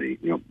 too many.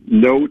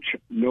 No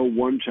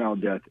one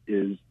child death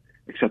is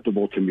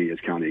acceptable to me as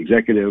county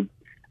executive,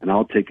 and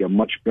I'll take a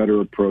much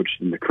better approach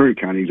than the current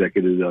county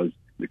executive does,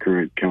 the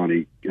current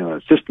county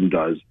system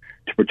does,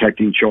 to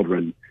protecting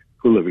children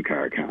who live in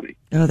Cuyahoga County.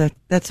 Oh,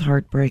 that's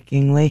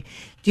heartbreaking, Lee.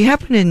 Do you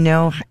happen to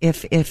know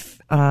if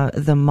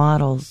the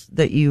models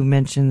that you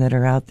mentioned that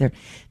are out there,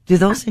 do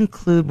those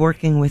include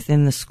working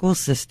within the school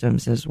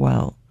systems as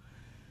well?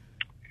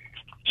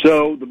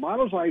 So the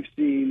models I've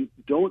seen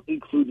don't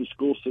include the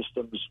school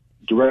systems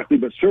directly,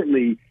 but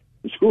certainly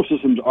the school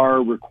systems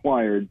are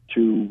required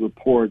to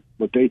report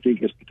what they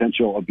think is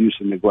potential abuse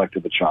and neglect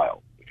of a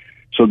child.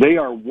 So they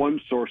are one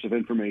source of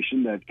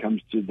information that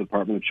comes to the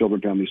Department of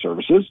Children and Family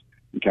Services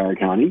in Cuyahoga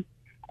County.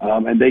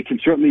 And they can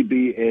certainly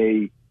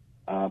be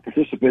a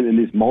participant in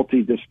these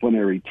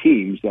multidisciplinary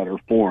teams that are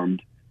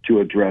formed to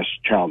address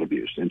child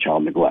abuse and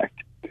child neglect.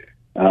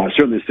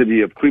 Certainly the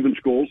City of Cleveland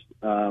schools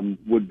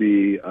would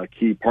be a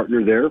key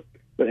partner there,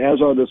 but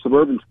as are the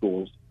suburban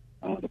schools,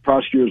 the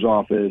prosecutor's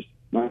office,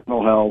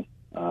 mental health,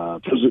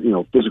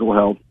 physical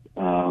health.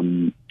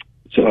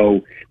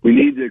 So we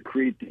need to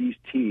create these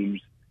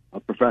teams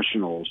of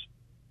professionals,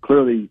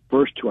 clearly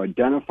first to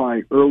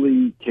identify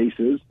early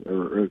cases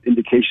or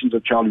indications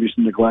of child abuse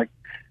and neglect,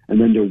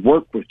 and then to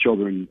work with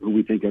children who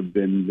we think have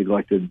been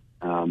neglected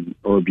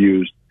or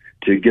abused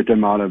to get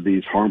them out of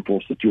these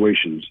harmful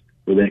situations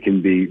where they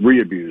can be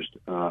re-abused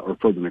or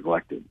further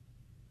neglected.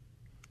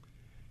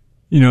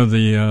 You know,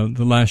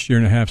 the last year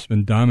and a half has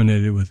been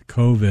dominated with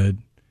COVID.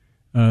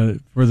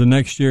 For the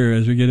next year,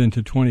 as we get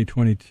into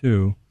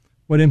 2022,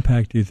 what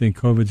impact do you think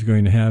COVID is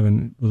going to have,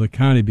 and will the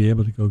county be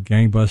able to go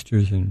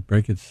gangbusters and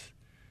break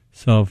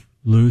itself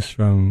loose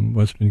from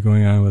what's been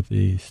going on with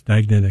the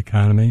stagnant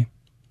economy?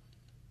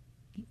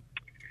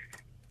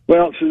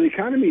 Well, so the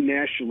economy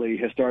nationally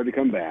has started to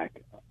come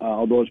back,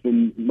 although it's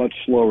been much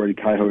slower in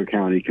Cuyahoga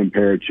County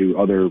compared to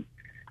other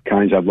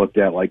counties I've looked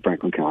at, like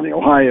Franklin County,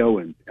 Ohio,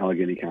 and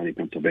Allegheny County,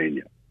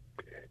 Pennsylvania.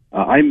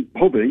 I'm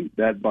hoping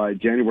that by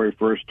January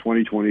 1st,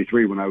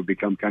 2023, when I would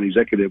become county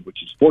executive,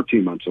 which is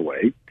 14 months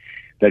away,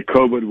 that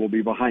COVID will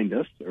be behind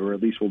us, or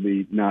at least will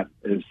be not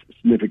as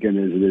significant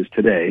as it is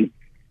today.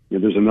 You know,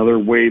 there's another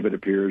wave, it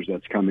appears,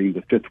 that's coming,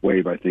 the fifth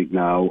wave, I think,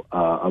 now,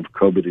 of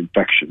COVID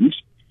infections.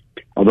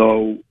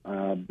 Although,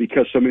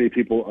 because so many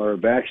people are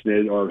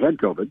vaccinated or have had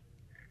COVID,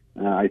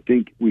 I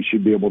think we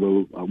should be able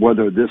to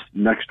weather this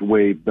next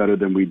wave better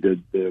than we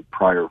did the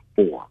prior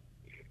four.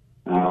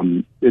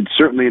 It's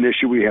certainly an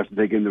issue we have to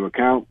take into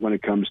account when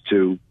it comes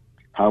to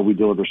how we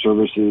deliver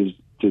services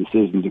to the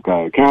citizens of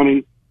Cuyahoga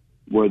County,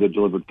 where they're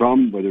delivered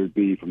from, whether it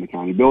be from the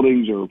county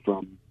buildings or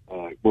from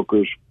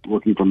workers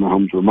working from their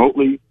homes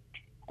remotely.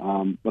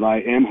 But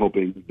I am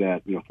hoping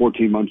that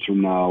 14 months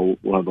from now,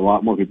 we'll have a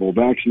lot more people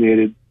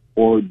vaccinated,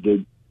 or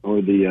the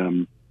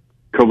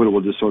COVID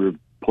will just sort of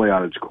play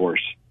out its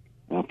course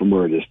from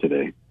where it is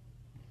today.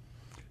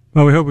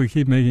 Well, we hope we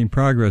keep making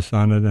progress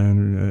on it,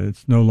 and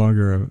it's no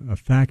longer a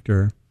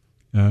factor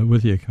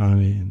with the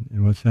economy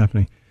and what's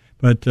happening.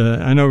 But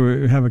I know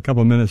we have a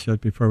couple of minutes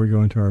yet before we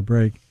go into our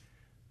break.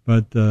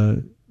 But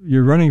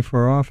you're running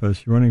for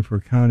office, you're running for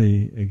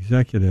county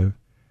executive,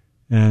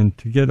 and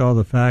to get all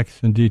the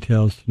facts and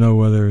details to know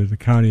whether the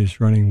county is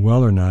running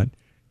well or not,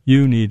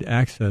 you need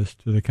access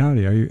to the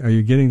county. Are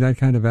you getting that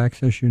kind of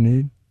access you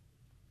need?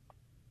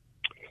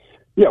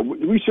 Yeah,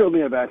 we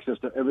certainly have access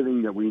to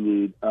everything that we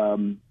need.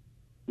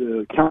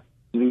 The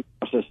county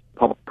process,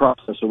 public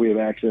process, so we have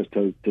access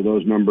to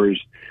those members.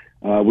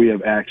 We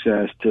have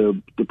access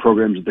to the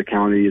programs that the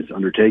county is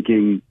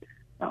undertaking.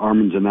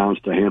 Armin's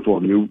announced a handful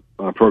of new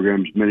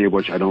programs, many of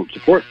which I don't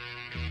support.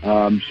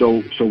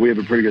 So we have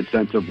a pretty good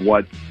sense of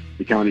what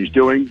the county is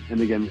doing.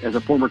 And again, as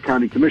a former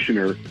county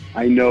commissioner,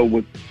 I know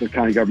what the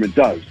county government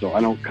does. So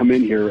I don't come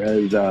in here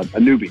as a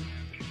newbie.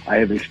 I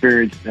have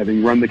experience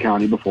having run the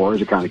county before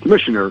as a county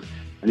commissioner.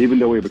 And even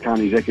though we have a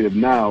county executive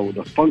now,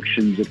 the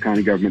functions of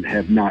county government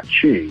have not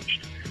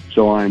changed.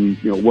 So I'm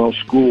well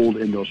schooled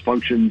in those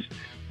functions.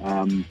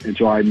 And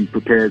so I'm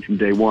prepared from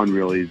day one,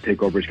 really, to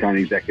take over as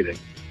county executive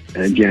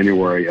in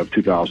January of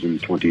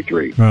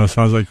 2023. Well,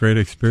 sounds like great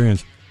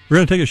experience. We're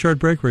going to take a short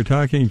break. We're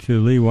talking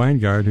to Lee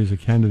Weingart, who's a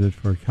candidate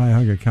for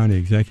Cuyahoga County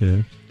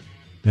Executive.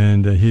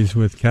 And he's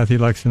with Kathy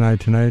Lux and I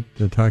tonight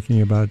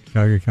talking about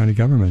Cuyahoga County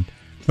government.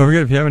 Don't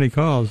forget, if you have any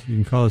calls, you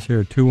can call us here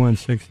at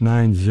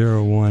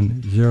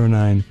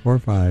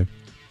 216-901-0945.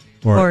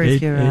 Or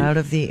if you're out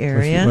of the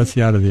area. What's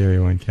the out of the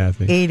area one,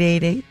 Kathy?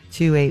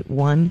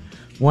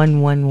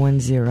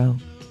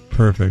 888-281-1110.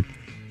 Perfect.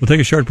 We'll take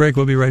a short break.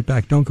 We'll be right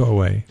back. Don't go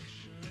away.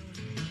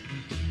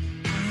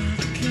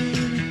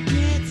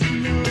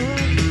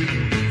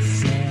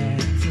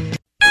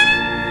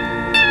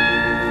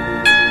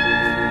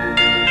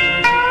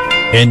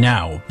 And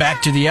now,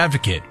 back to The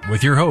Advocate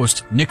with your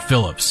host, Nick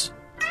Phillips.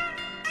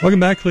 Welcome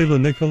back,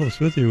 Cleveland. Nick Phillips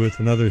with you with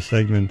another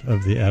segment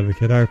of The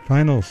Advocate, our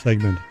final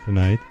segment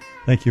tonight.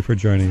 Thank you for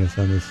joining us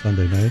on this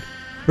Sunday night.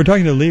 We're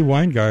talking to Lee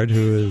Weingart,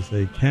 who is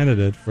a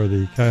candidate for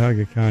the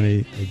Cuyahoga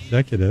County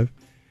Executive.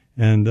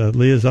 And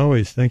Lee, as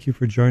always, thank you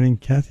for joining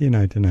Kathy and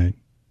I tonight.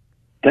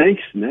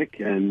 Thanks, Nick,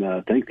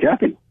 and thanks,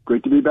 Kathy.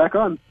 Great to be back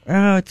on.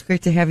 Oh, it's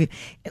great to have you.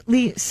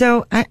 Lee,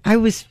 so I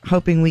was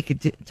hoping we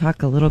could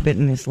talk a little bit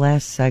in this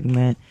last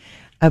segment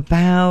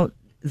about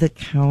the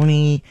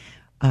county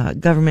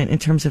government in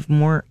terms of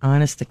more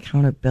honest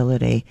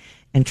accountability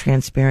and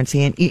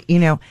transparency.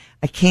 And,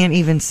 I can't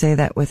even say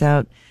that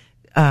without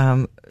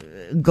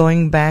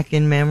going back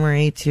in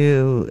memory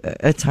to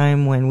a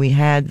time when we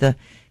had the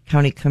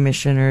county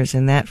commissioners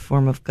and that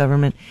form of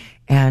government,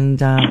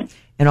 and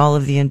all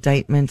of the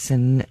indictments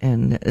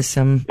and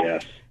some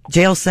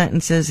jail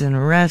sentences and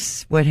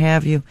arrests, what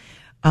have you.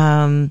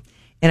 And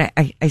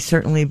I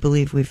certainly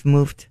believe we've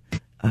moved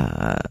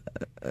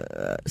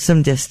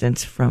some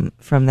distance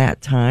from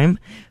that time.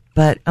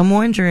 But I'm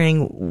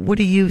wondering, what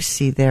do you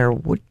see there?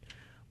 What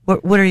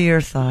are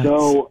your thoughts?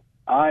 So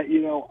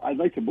I'd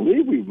like to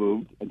believe we've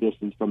moved a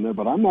distance from there,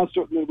 but I'm not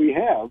certain that we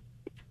have.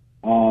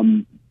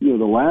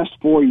 The last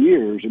 4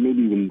 years, or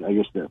maybe even, I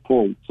guess, the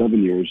full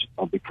 7 years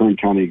of the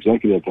current county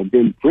executive have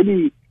been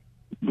pretty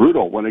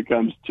brutal when it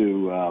comes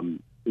to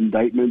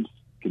indictments,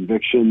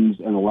 convictions,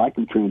 and a lack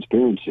of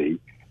transparency.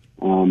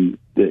 The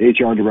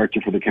HR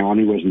director for the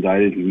county was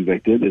indicted and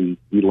convicted, and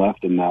he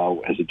left and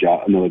now has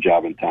another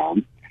job in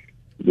town.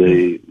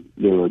 There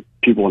were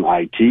people in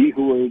IT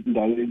who were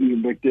indicted and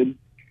convicted.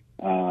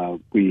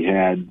 We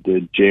had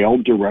the jail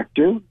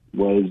director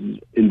was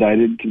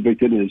indicted,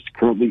 convicted, and is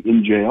currently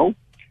in jail.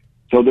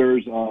 So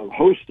there's a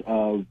host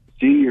of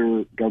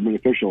senior government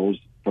officials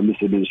from this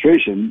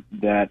administration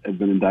that have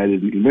been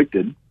indicted and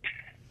convicted.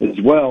 As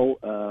well,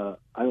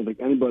 I don't think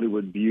anybody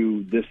would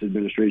view this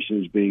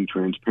administration as being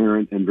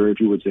transparent, and very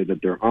few would say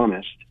that they're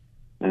honest.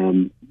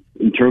 In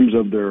terms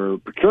of their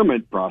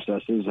procurement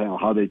processes,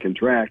 how they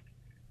contract,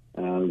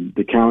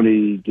 the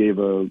county gave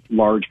a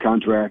large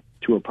contract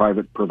to a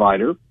private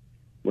provider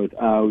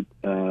without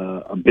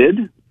a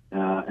bid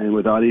and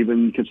without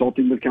even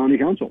consulting with county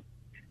council.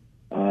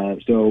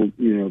 So,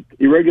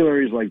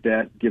 irregularities like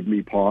that give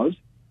me pause.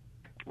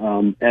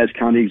 As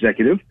county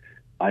executive,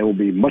 I will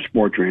be much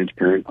more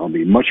transparent. I'll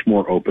be much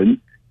more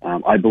open.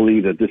 I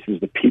believe that this is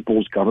the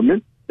people's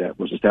government that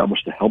was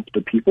established to help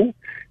the people.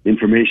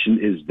 Information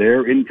is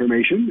their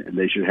information, and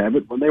they should have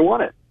it when they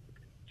want it.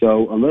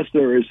 So unless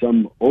there is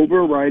some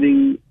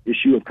overriding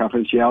issue of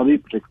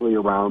confidentiality, particularly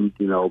around,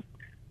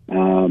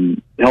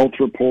 health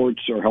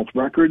reports or health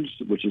records,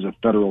 which is a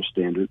federal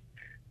standard,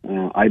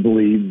 I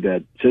believe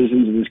that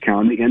citizens of this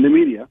county and the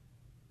media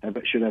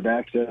should have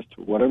access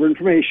to whatever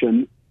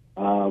information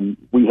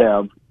we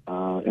have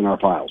in our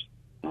files.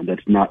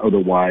 That's not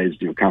otherwise,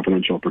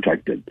 confidential or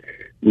protected.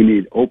 We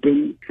need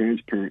open,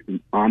 transparent, and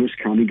honest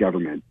county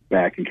government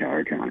back in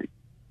Cuyahoga County.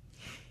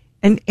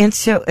 And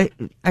so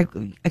I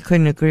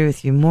couldn't agree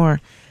with you more.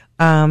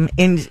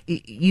 And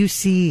you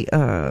see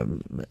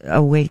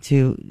a way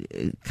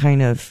to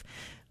kind of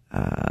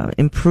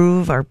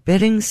improve our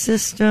bidding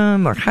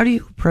system, or how do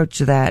you approach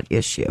that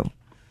issue?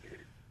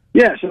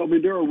 Yeah, so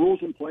there are rules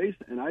in place,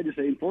 and I just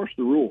say enforce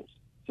the rules.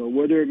 So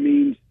whether it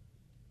means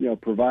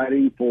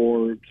providing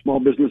for small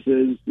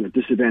businesses,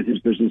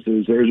 disadvantaged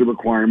businesses, there is a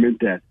requirement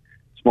that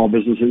small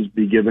businesses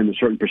be given a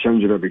certain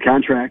percentage of every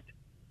contract.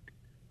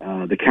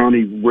 The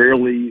county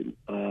rarely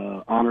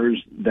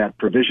honors that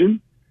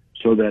provision,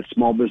 so that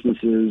small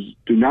businesses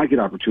do not get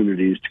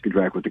opportunities to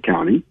contract with the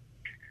county.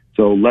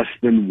 So less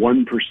than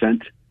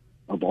 1%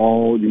 of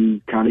all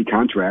the county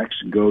contracts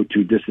go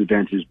to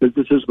disadvantaged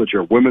businesses, which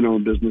are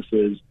women-owned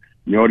businesses,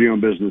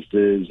 minority-owned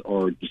businesses,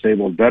 or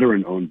disabled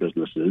veteran-owned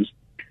businesses.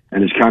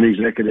 And as county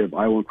executive,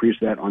 I will increase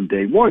that on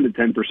day one to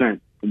 10%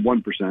 from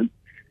 1%,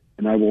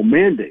 and I will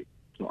mandate.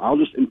 So I'll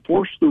just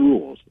enforce the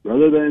rules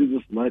rather than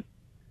just let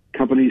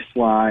companies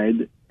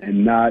slide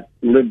and not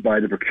live by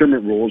the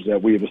procurement rules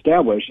that we have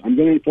established. I'm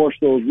going to enforce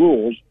those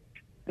rules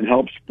and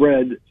help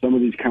spread some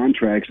of these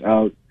contracts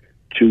out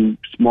to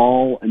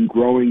small and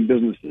growing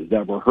businesses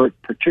that were hurt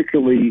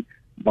particularly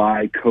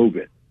by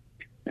COVID.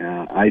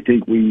 I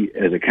think we,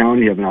 as a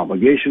county, have an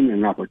obligation and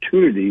an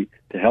opportunity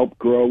to help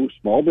grow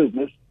small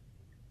business,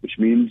 which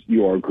means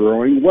you are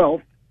growing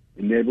wealth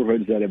in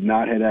neighborhoods that have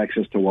not had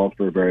access to wealth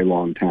for a very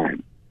long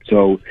time.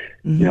 So,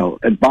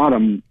 at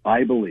bottom,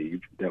 I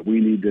believe that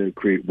we need to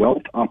create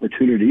wealth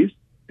opportunities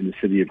in the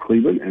city of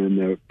Cleveland and in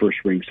the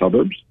first-ring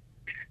suburbs.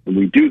 And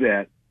we do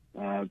that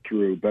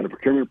through better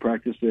procurement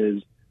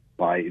practices,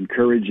 by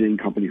encouraging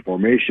company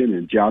formation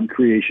and job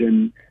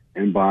creation,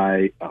 and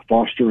by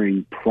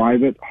fostering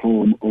private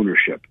home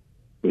ownership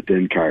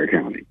within Cuyahoga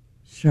County.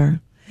 Sure.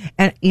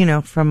 And,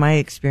 from my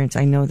experience,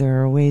 I know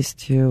there are ways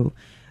to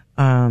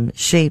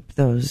shape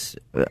those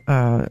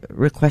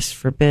requests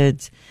for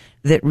bids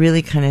that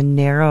really kind of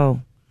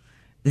narrow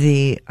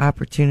the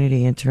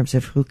opportunity in terms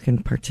of who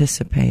can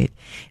participate.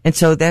 And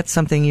so that's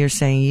something you're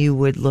saying you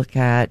would look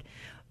at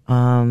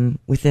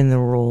within the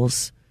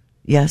rules.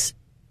 Yes?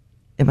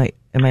 Am I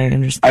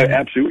understanding?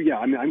 Absolutely, yeah.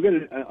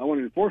 I want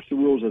to enforce the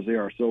rules as they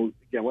are. So,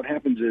 what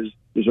happens is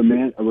there's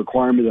a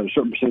requirement that a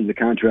certain percentage of the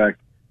contract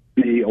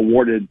be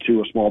awarded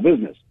to a small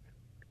business.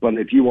 But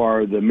if you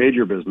are the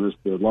major business,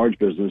 the large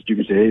business, you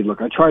can say, hey,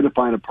 look, I tried to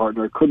find a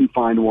partner, couldn't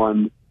find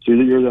one, so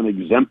you're then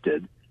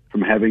exempted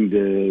from having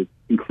to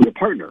include a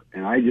partner.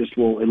 And I just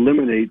will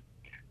eliminate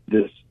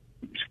this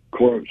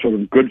sort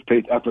of good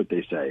faith effort,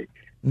 they say.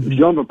 Mm-hmm. If you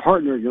don't have a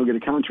partner, you'll get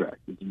a contract.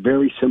 It's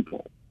very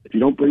simple. If you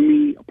don't bring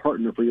me a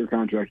partner for your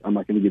contract, I'm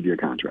not going to give you a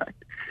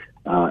contract.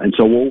 And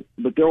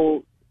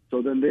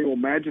so then they will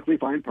magically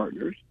find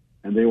partners,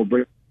 and we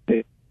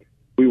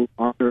will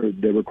honor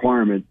the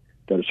requirement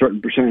that a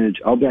certain percentage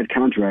of that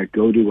contract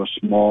go to a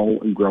small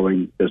and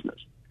growing business.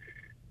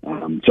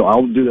 So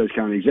I'll do that as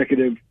county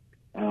executive,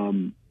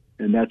 and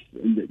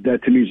that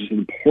to me is just an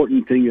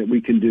important thing that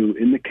we can do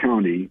in the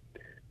county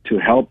to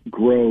help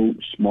grow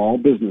small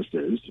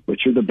businesses,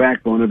 which are the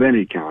backbone of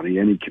any county,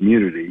 any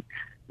community,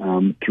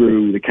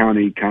 through the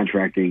county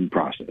contracting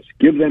process.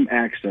 Give them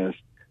access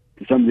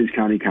to some of these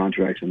county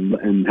contracts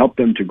and help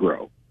them to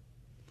grow.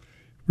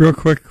 Real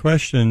quick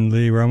question,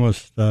 Lee. We're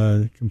almost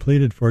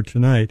completed for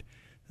tonight.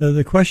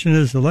 The question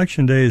is,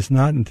 Election Day is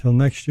not until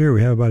next year.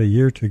 We have about a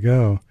year to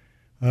go.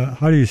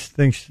 How do you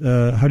think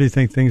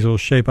things will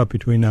shape up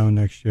between now and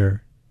next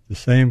year? The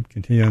same,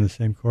 continue on the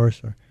same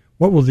course, or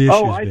what will the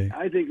issues be?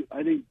 I think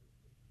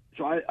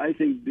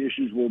the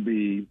issues will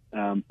be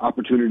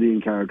opportunity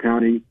in Cuyahoga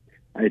County.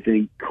 I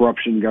think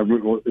corruption in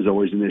government is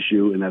always an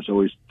issue, and that's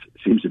always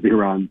seems to be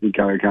around the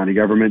Cuyahoga County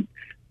government.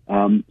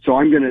 So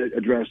I'm going to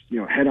address,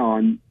 head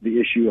on the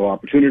issue of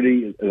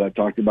opportunity, as I've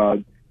talked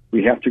about.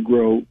 We have to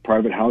grow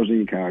private housing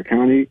in Cuyahoga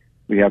County.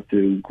 We have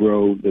to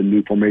grow the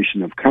new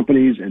formation of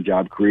companies and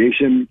job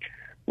creation.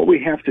 What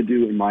we have to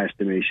do, in my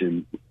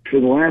estimation,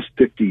 for the last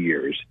 50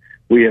 years,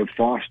 we have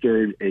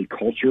fostered a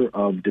culture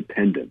of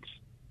dependence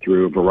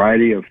through a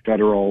variety of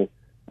federal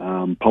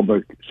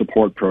public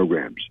support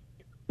programs.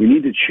 We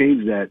need to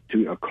change that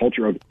to a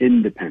culture of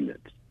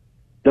independence.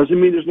 Doesn't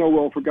mean there's no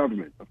role for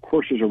government. Of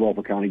course there's a role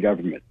for county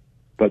government.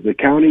 But the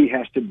county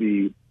has to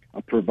be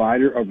a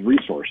provider of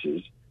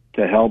resources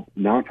to help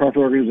nonprofit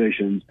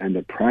organizations and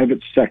the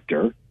private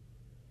sector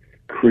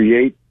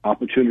create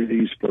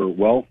opportunities for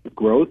wealth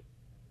growth,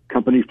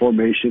 company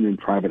formation, and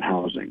private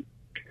housing.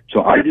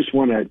 So I just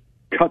want to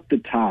cut the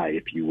tie,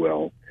 if you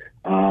will,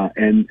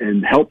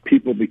 and help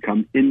people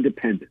become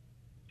independent.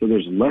 So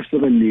there's less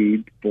of a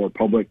need for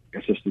public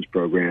assistance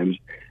programs,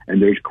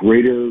 and there's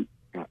greater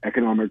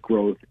economic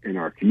growth in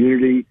our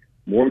community,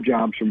 more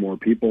jobs for more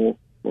people,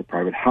 more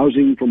private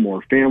housing for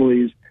more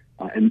families,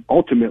 and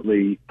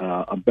ultimately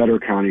a better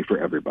county for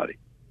everybody.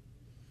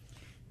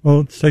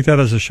 Well, let's take that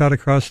as a shot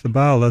across the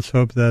bow. Let's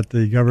hope that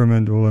the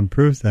government will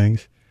improve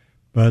things.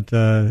 But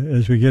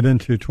as we get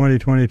into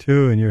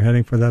 2022 and you're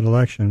heading for that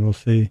election, we'll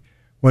see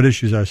what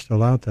issues are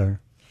still out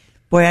there.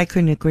 Boy, I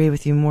couldn't agree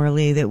with you more,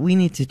 Lee, that we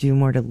need to do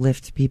more to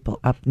lift people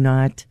up,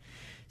 not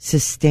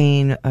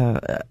sustain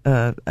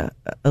a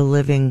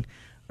living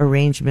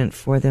arrangement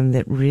for them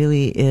that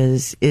really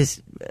is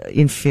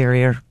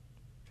inferior.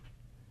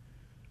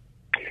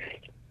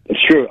 It's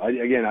true.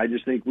 I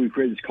just think we've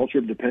created this culture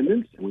of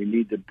dependence, and we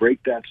need to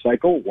break that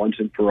cycle once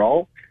and for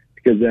all,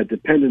 because that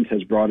dependence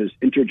has brought us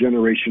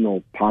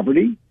intergenerational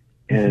poverty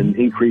and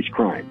increased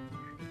crime.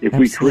 If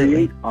Absolutely. we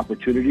create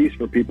opportunities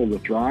for people to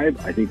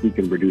thrive, I think we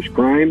can reduce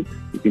crime,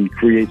 we can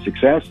create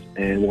success,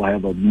 and we'll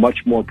have a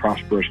much more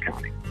prosperous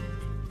county.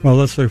 Well,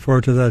 let's look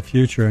forward to that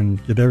future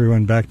and get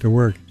everyone back to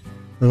work.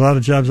 There's a lot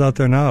of jobs out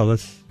there now.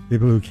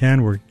 People who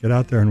can work, get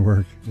out there and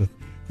work.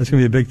 That's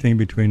going to be a big thing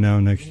between now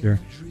and next year.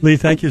 Lee,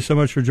 thank you so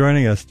much for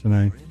joining us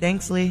tonight.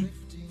 Thanks, Lee.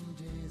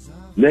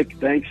 Nick,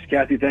 thanks.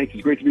 Kathy, thanks.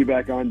 It's great to be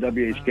back on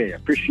WHK. I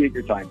appreciate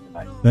your time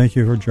tonight. Thank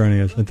you for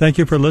joining us. And thank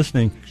you for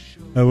listening.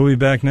 We'll be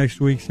back next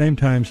week, same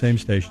time, same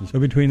station. So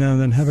between now and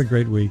then, have a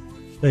great week.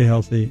 Stay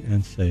healthy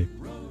and safe.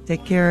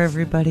 Take care,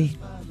 everybody.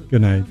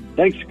 Good night.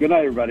 Thanks. Good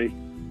night, everybody.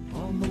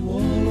 On the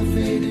wall, a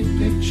faded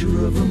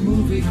picture of a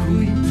movie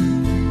queen,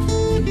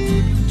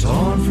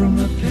 torn from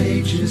the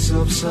pages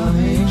of some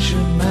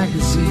ancient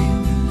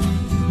magazine.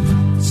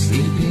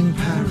 Sleeping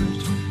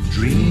parrot,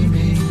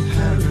 dreaming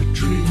parrot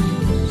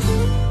dreams.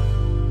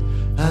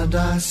 And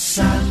I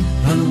sat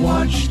and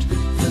watched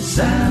the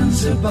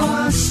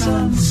Zanzibar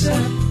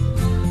sunset,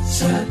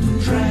 sat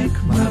and drank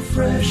my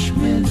fresh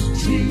mint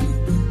tea,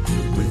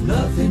 with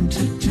nothing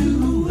to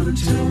do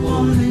until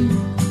morning,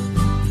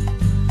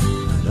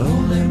 and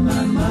only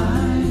my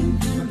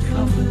mind for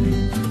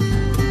company.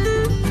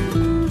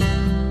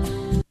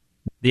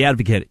 The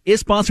Advocate is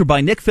sponsored by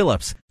Nick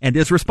Phillips and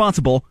is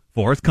responsible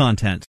for its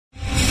content.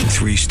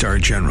 3-star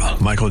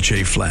General Michael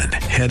J. Flynn,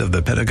 head of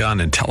the Pentagon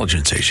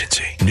Intelligence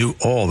Agency, knew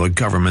all the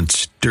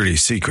government's dirty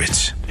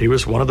secrets. He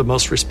was one of the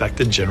most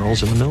respected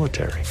generals in the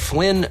military.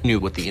 Flynn knew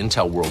what the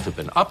intel world had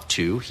been up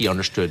to. He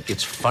understood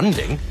its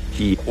funding.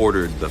 He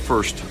ordered the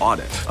first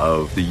audit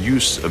of the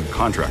use of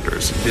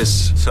contractors.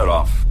 This set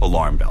off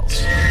alarm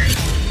bells.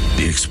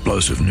 The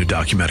explosive new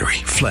documentary,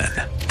 Flynn,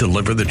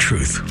 Deliver the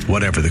Truth,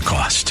 Whatever the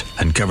Cost,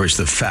 uncovers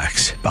the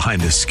facts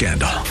behind this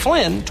scandal.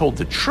 Flynn told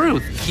the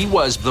truth. He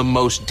was the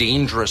most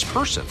dangerous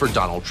person for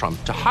Donald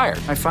Trump to hire.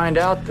 I find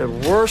out the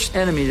worst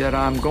enemy that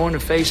I'm going to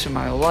face in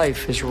my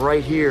life is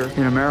right here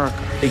in America.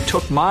 They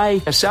took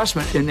my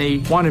assessment and they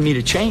wanted me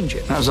to change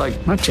it. And I was like,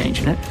 I'm not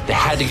changing it. They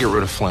had to get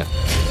rid of Flynn.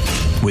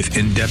 With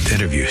in-depth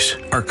interviews,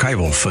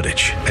 archival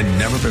footage, and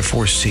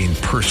never-before-seen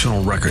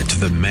personal records of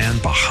the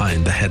man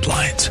behind the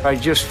headlines. I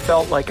just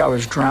felt like I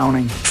was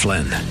drowning.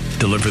 Flynn,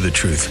 deliver the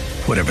truth,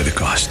 whatever the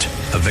cost.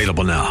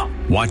 Available now.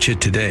 Watch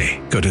it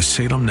today. Go to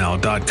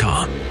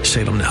salemnow.com.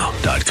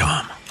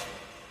 salemnow.com.